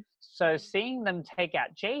game. So seeing them take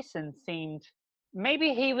out Jason seemed,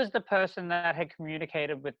 maybe he was the person that had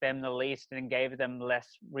communicated with them the least and gave them less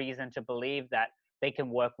reason to believe that they can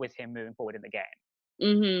work with him moving forward in the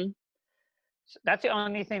game. So that's the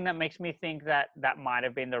only thing that makes me think that that might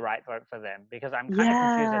have been the right vote for them, because I'm kind of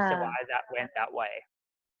confused as to why that went that way.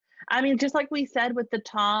 I mean, just like we said with the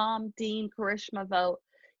Tom, Dean, Karishma vote,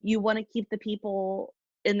 you want to keep the people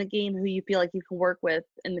in the game who you feel like you can work with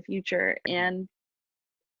in the future. And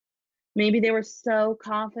maybe they were so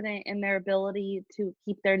confident in their ability to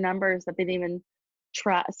keep their numbers that they didn't even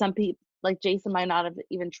try. Some people, like Jason, might not have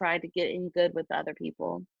even tried to get in good with the other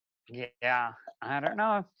people. Yeah, I don't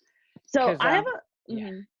know. So I have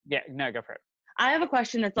no, go for it. I have a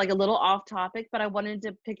question that's like a little off topic, but I wanted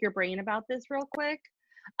to pick your brain about this real quick.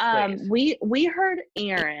 We heard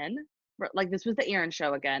Aaron, like this was the Aaron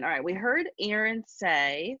show again. All right, we heard Aaron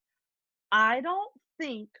say, I don't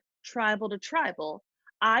think tribal to tribal.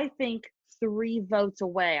 I think 3 votes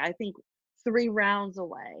away. I think 3 rounds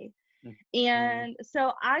away. And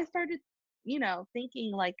so I started,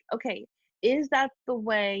 thinking like, okay, is that the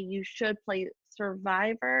way you should play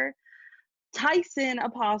Survivor? Tyson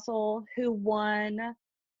Apostle, who won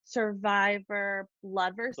Survivor,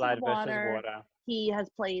 Blood versus Blood versus Water. Water. He has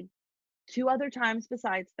played 2 other times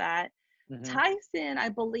besides that. Tyson, I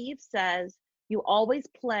believe, says you always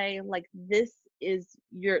play like this is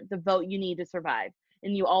the vote you need to survive,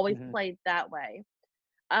 and you always play that way.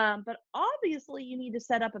 But obviously, you need to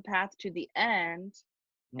set up a path to the end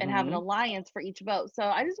and have an alliance for each vote. So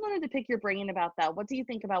I just wanted to pick your brain about that. What do you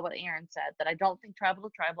think about what Aaron said? That I don't think tribal to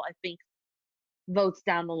tribal. I think votes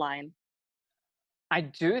down the line. I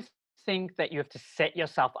do think that you have to set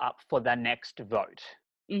yourself up for the next vote.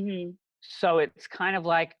 So it's kind of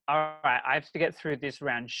like, all right, I have to get through this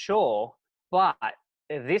round, sure, but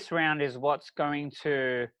this round is what's going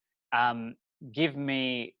to give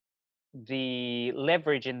me the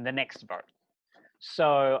leverage in the next vote.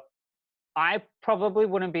 So I probably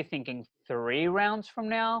wouldn't be thinking 3 rounds from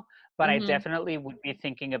now, but I definitely would be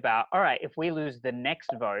thinking about, all right, if we lose the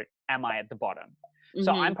next vote, am I at the bottom?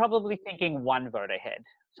 So I'm probably thinking 1 vote ahead.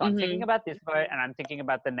 So I'm thinking about this vote and I'm thinking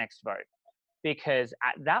about the next vote. Because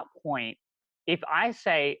at that point, if I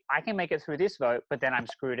say I can make it through this vote, but then I'm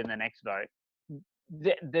screwed in the next vote,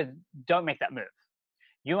 don't make that move.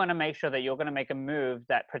 You want to make sure that you're going to make a move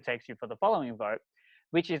that protects you for the following vote,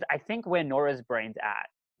 which is, I think, where Nora's brain's at.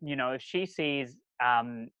 You know, if she sees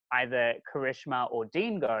either Karishma or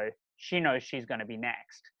Dean go, she knows she's going to be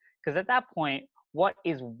next. Because at that point, what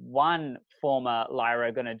is one former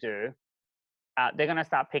Lyra going to do? They're going to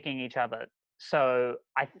start picking each other. So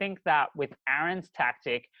I think that with Aaron's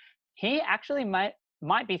tactic, he actually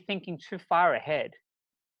might be thinking too far ahead.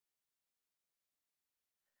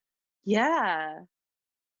 Yeah.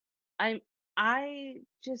 I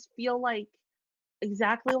just feel like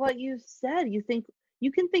exactly what you said. You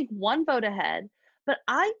can think 1 vote ahead, but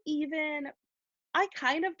I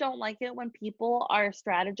kind of don't like it when people are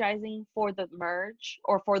strategizing for the merge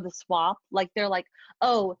or for the swap. Like they're like,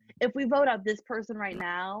 oh, if we vote out this person right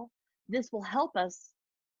now, this will help us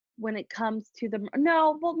when it comes to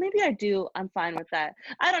no, well, maybe I do. I'm fine with that.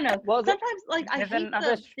 I don't know. Well, sometimes like I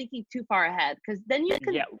hate thinking too far ahead, because then you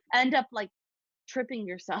can end up like tripping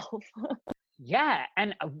yourself. Yeah.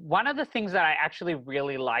 And one of the things that I actually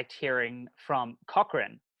really liked hearing from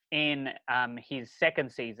Cochran in his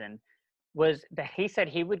 2nd season was that he said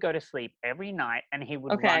he would go to sleep every night and he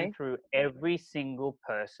would run through every single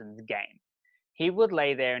person's game. He would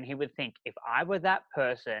lay there and he would think, if I were that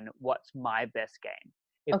person, what's my best game?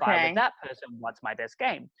 If I were that person, what's my best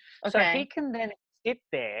game? So he can then sit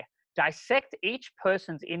there, dissect each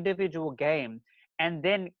person's individual game, and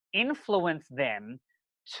then influence them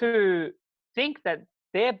to think that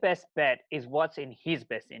their best bet is what's in his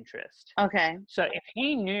best interest. Okay. So if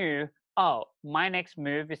he knew, oh, my next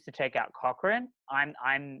move is to take out Cochran,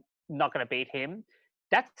 I'm not going to beat him,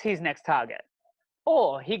 that's his next target.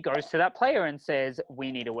 Or he goes to that player and says,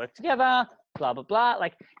 we need to work together, blah, blah, blah.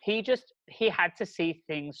 Like he had to see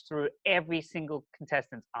things through every single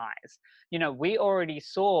contestant's eyes. You know, we already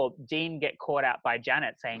saw Dean get caught out by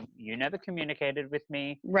Janet saying, you never communicated with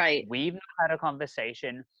me. Right. We've not had a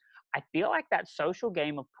conversation. I feel like that social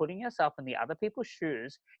game of putting yourself in the other people's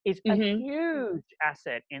shoes is a huge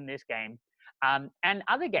asset in this game. And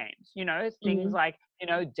other games, you know, things like, you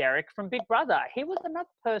know, Derek from Big Brother. He was another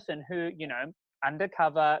person who, you know,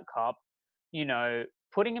 undercover cop, you know,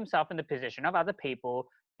 putting himself in the position of other people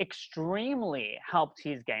extremely helped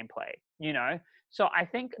his gameplay, you know. So I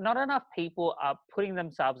think not enough people are putting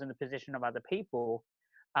themselves in the position of other people.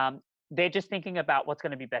 They're just thinking about what's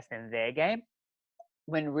going to be best in their game,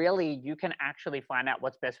 when really you can actually find out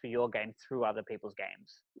what's best for your game through other people's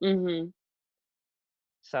games.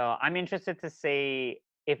 So I'm interested to see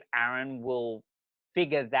if Aaron will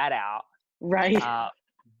figure that out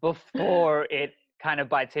before it kind of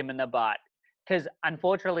bites him in the butt. Because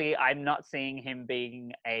unfortunately, I'm not seeing him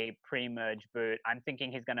being a pre-merge boot. I'm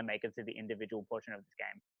thinking he's going to make it to the individual portion of this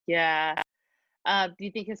game. Yeah. Do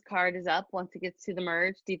you think his card is up once he gets to the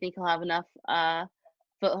merge? Do you think he'll have enough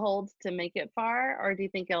footholds to make it far? Or do you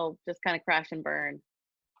think it'll just kind of crash and burn?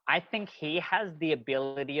 I think he has the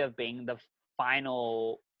ability of being the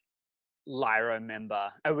final Lyra member,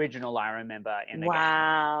 original Lyra member in the game.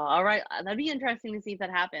 Wow. All right. That'd be interesting to see if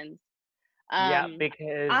that happens. Yeah,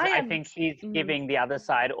 because I think he's giving the other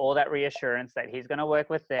side all that reassurance that he's going to work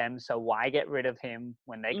with them. So why get rid of him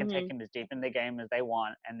when they can take him as deep in the game as they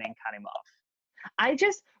want and then cut him off?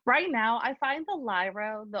 Right now, I find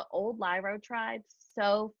the old Lyra tribe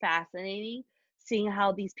so fascinating, seeing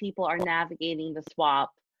how these people are navigating the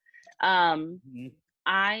swap.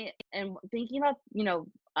 I am thinking about, you know,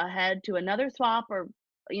 ahead to another swap or,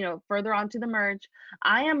 you know, further on to the merge.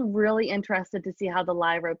 I am really interested to see how the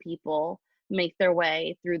Lyra people make their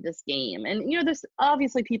way through this game. And there's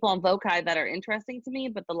obviously people on Vokai that are interesting to me,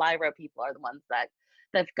 but the Lyra people are the ones that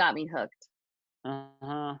got me hooked.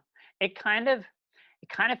 Uh-huh. It kind of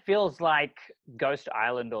feels like Ghost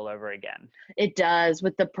Island all over again. It does,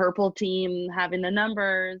 with the purple team having the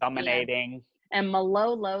numbers, dominating, and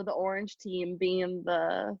Malolo, the orange team, being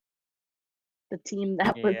the team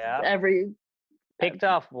that was picked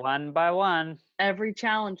off one by one, every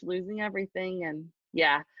challenge, losing everything. And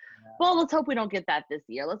well, let's hope we don't get that this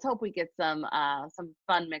year. Let's hope we get some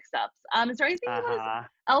fun mix-ups. Is there anything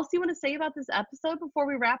else you want to say about this episode before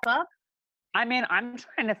we wrap up? I mean, I'm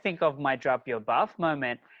trying to think of my drop your buff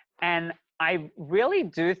moment, and I really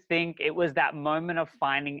do think it was that moment of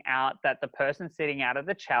finding out that the person sitting out of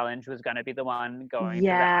the challenge was going to be the one going to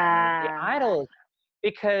the Idols,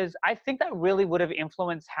 because I think that really would have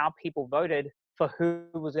influenced how people voted for who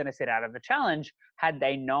was going to sit out of the challenge had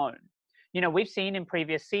they known. We've seen in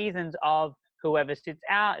previous seasons of whoever sits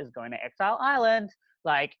out is going to Exile Island,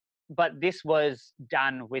 but this was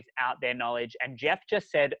done without their knowledge. And Jeff just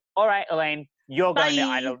said, all right, Elaine, you're going to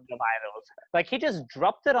Idol of Idols. He just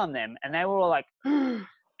dropped it on them, and they were all like, and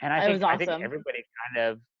I think everybody kind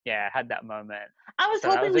of, had that moment. I was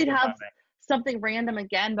hoping we'd have something random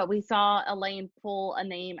again, but we saw Elaine pull a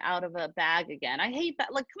name out of a bag again. I hate that.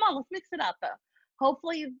 Come on, let's mix it up.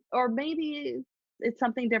 Hopefully, or maybe it's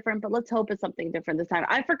something different, but let's hope it's something different this time.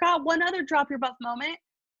 I forgot one other drop your buff moment.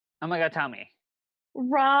 Oh my God, tell me.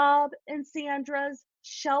 Rob and Sandra's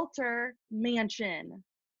shelter mansion.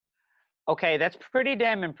 Okay, that's pretty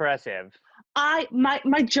damn impressive.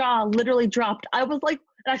 My jaw literally dropped. I was like,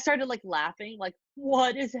 I started laughing,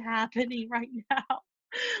 what is happening right now?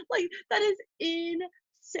 That is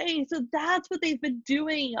insane. So that's what they've been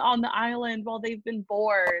doing on the island while they've been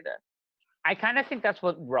bored. I kind of think that's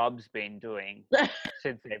what Rob's been doing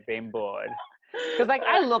since they've been bored. Because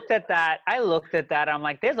I looked at that. I'm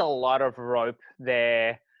like, there's a lot of rope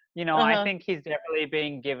there. I think he's definitely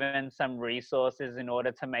being given some resources in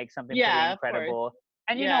order to make something pretty incredible.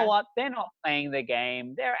 And you know what? They're not playing the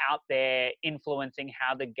game. They're out there influencing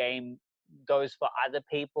how the game goes for other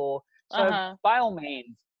people. So by all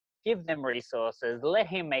means, give them resources. Let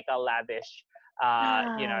him make a lavish,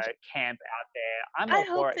 camp out there. I'm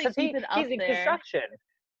all for it because he's in construction.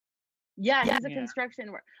 Yeah, he's a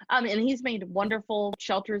construction worker. And he's made wonderful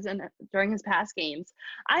shelters during his past games.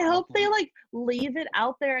 I hope they leave it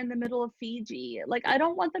out there in the middle of Fiji. I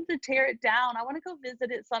don't want them to tear it down. I want to go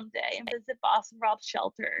visit it someday and visit Boston Rob's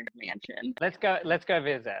shelter mansion. Let's go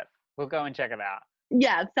visit. We'll go and check it out.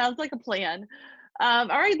 Yeah, it sounds like a plan. All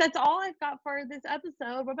right, that's all I've got for this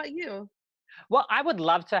episode. What about you? Well, I would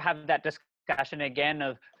love to have that discussion again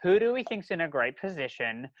of who do we think's in a great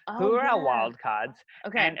position, who are our wild cards,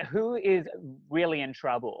 and who is really in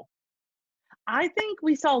trouble. I think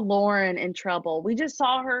we saw Lauren in trouble. We just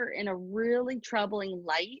saw her in a really troubling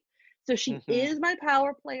light. So she is my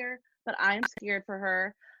power player, but I'm scared for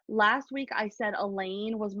her. Last week I said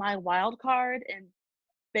Elaine was my wild card, and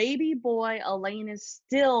baby boy, Elaine is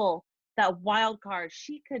still that wild card.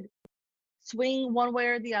 She could swing one way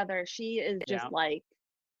or the other. She is just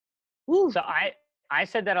woo. So I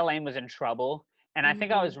said that Elaine was in trouble, and I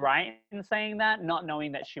think I was right in saying that, not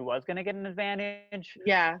knowing that she was going to get an advantage.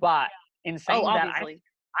 Yeah. But in saying that, obviously.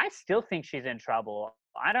 I still think she's in trouble.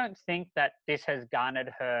 I don't think that this has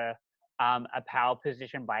garnered her a power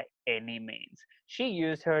position by any means. She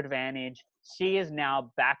used her advantage. She is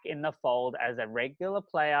now back in the fold as a regular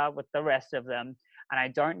player with the rest of them. And I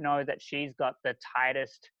don't know that she's got the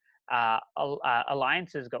tightest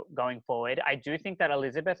alliances going forward. I do think that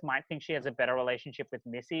Elizabeth might think she has a better relationship with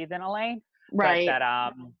Missy than Elaine. Right. But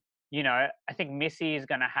that, I think Missy is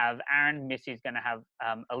going to have Aaron. Missy's going to have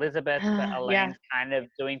Elizabeth. But Elaine's kind of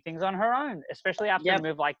doing things on her own, especially after a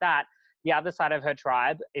move like that. The other side of her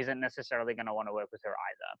tribe isn't necessarily going to want to work with her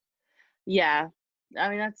either. Yeah. I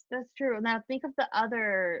mean, that's true. Now think of the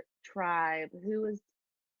other tribe. Do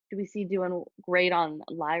we see doing great on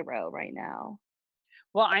Lyra right now?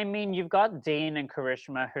 Well, I mean, you've got Dean and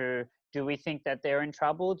Karishma who, do we think that they're in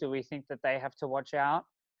trouble? Do we think that they have to watch out?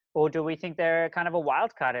 Or do we think they're kind of a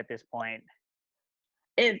wild card at this point?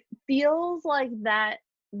 It feels like that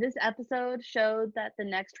this episode showed that the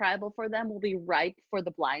next tribal for them will be ripe for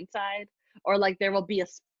the blind side, or there will be a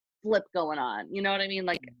flip going on. You know what I mean?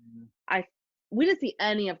 We didn't see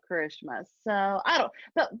any of Karishma. So I don't,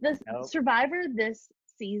 but Survivor this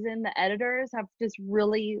season, the editors have just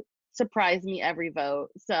really surprised me every vote.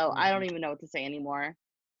 So I don't even know what to say anymore.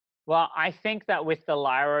 Well, I think that with the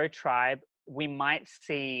Lyra tribe, we might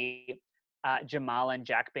see Jamal and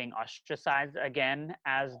Jack being ostracized again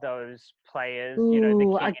as those players. Ooh, the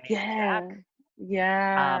king again. and Jack.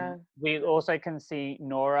 Yeah. We also can see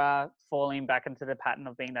Nora falling back into the pattern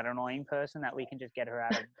of being that annoying person that we can just get her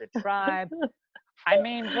out of the tribe. I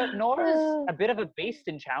mean, but Nora's a bit of a beast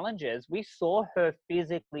in challenges. We saw her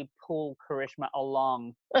physically pull Karishma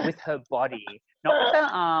along with her body, not with her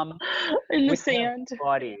arm, in the with sand. her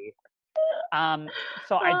body.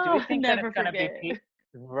 So I do think that it's going to be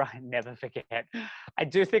right. Never forget. I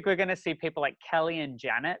do think we're going to see people like Kelly and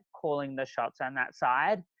Janet calling the shots on that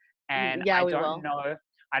side, and Yeah, I we don't will. know.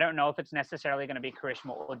 I don't know if it's necessarily going to be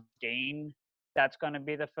Karishma or Dean that's going to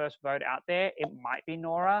be the first vote out there. It might be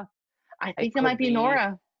Nora. I think it might be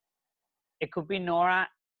Nora. It could be Nora.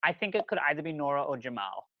 I think it could either be Nora or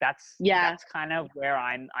Jamal. That's kind of where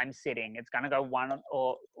I'm sitting. It's going to go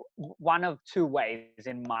one of two ways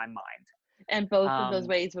in my mind. And both of those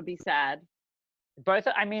ways would be sad. Both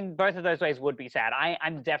of those ways would be sad.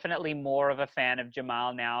 I'm definitely more of a fan of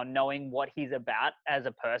Jamal now, knowing what he's about as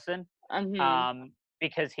a person.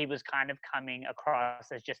 Because he was kind of coming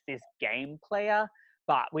across as just this game player.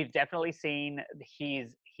 But we've definitely seen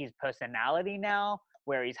his personality now,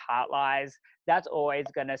 where his heart lies. That's always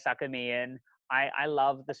going to sucker me in. I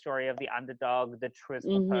love the story of the underdog, the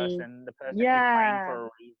truthful person, the person who's praying for a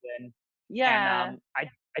reason. Yeah. And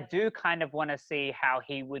I do kind of want to see how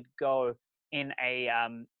he would go in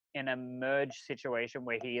a merge situation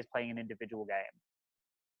where he is playing an individual game.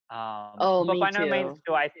 But by no means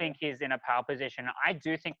do I think he's in a power position. I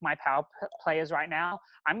do think my power players right now,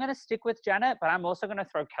 I'm going to stick with Janet, but I'm also going to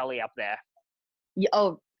throw Kelly up there.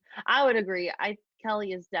 Yeah, I would agree.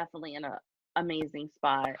 Kelly is definitely in an amazing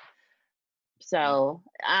spot. So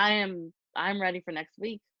I'm ready for next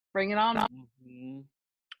week. Bring it on.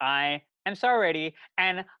 I am so ready.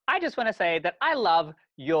 And I just want to say that I love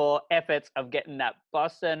your efforts of getting that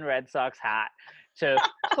Boston Red Sox hat to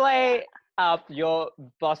play up your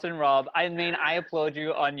Boston Rob. I mean, I applaud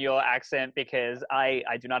you on your accent because I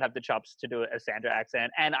do not have the chops to do a Sandra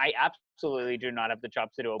accent, and I absolutely do not have the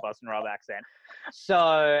chops to do a Boston Rob accent.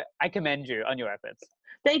 So I commend you on your efforts.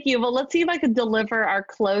 Thank you. Well, let's see if I could deliver our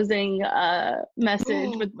closing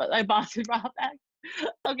message with my Boston Rob accent.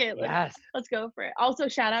 Okay, let's go for it. Also,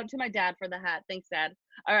 shout out to my dad for the hat. Thanks, Dad.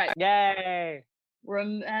 All right. Yay.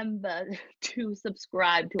 Remember to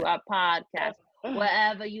subscribe to our podcast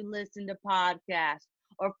wherever you listen to podcasts,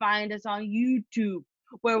 or find us on YouTube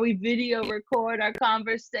where we video record our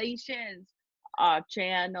conversations. Our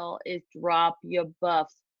channel is Drop Your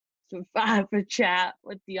Buffs. Survivor Chat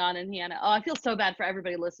with Dion and Hannah. Oh, I feel so bad for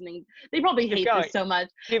everybody listening. They probably hate this so much.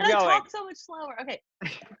 And I talk so much slower. Okay,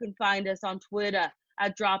 you can find us on Twitter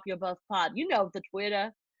at Drop Your Buff Pod. You know the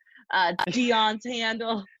Twitter. Dion's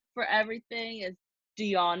handle for everything is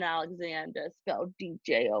Dion Alexander, spelled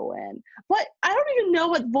D-J-O-N. What? I don't even know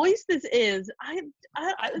what voice this is.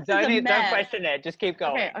 Don't question it. Just keep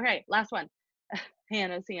going. Okay. Last one.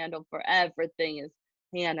 Hannah's handle for everything is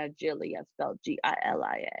Hannah Gilia, spelled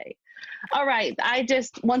G-I-L-I-A. All right. I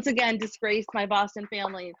just, once again, disgraced my Boston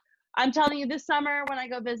family. I'm telling you, this summer when I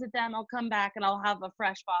go visit them, I'll come back and I'll have a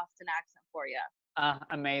fresh Boston accent for you.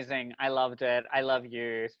 Amazing. I loved it. I love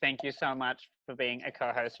you. Thank you so much for being a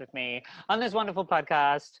co-host with me on this wonderful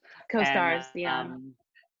podcast. Co-stars,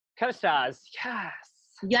 Co-stars, yes.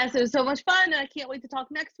 Yes, it was so much fun, and I can't wait to talk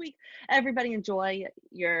next week. Everybody enjoy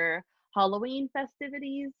your Halloween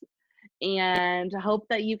festivities, and hope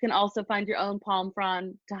that you can also find your own palm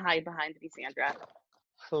frond to hide behind to be Sandra.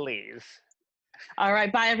 Please. All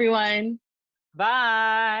right, bye, everyone.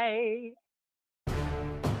 Bye.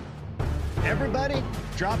 Everybody,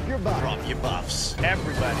 drop your buffs. Drop your buffs.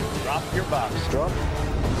 Everybody, drop your buffs. Drop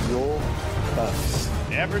your buffs.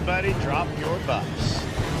 Everybody, drop your buffs.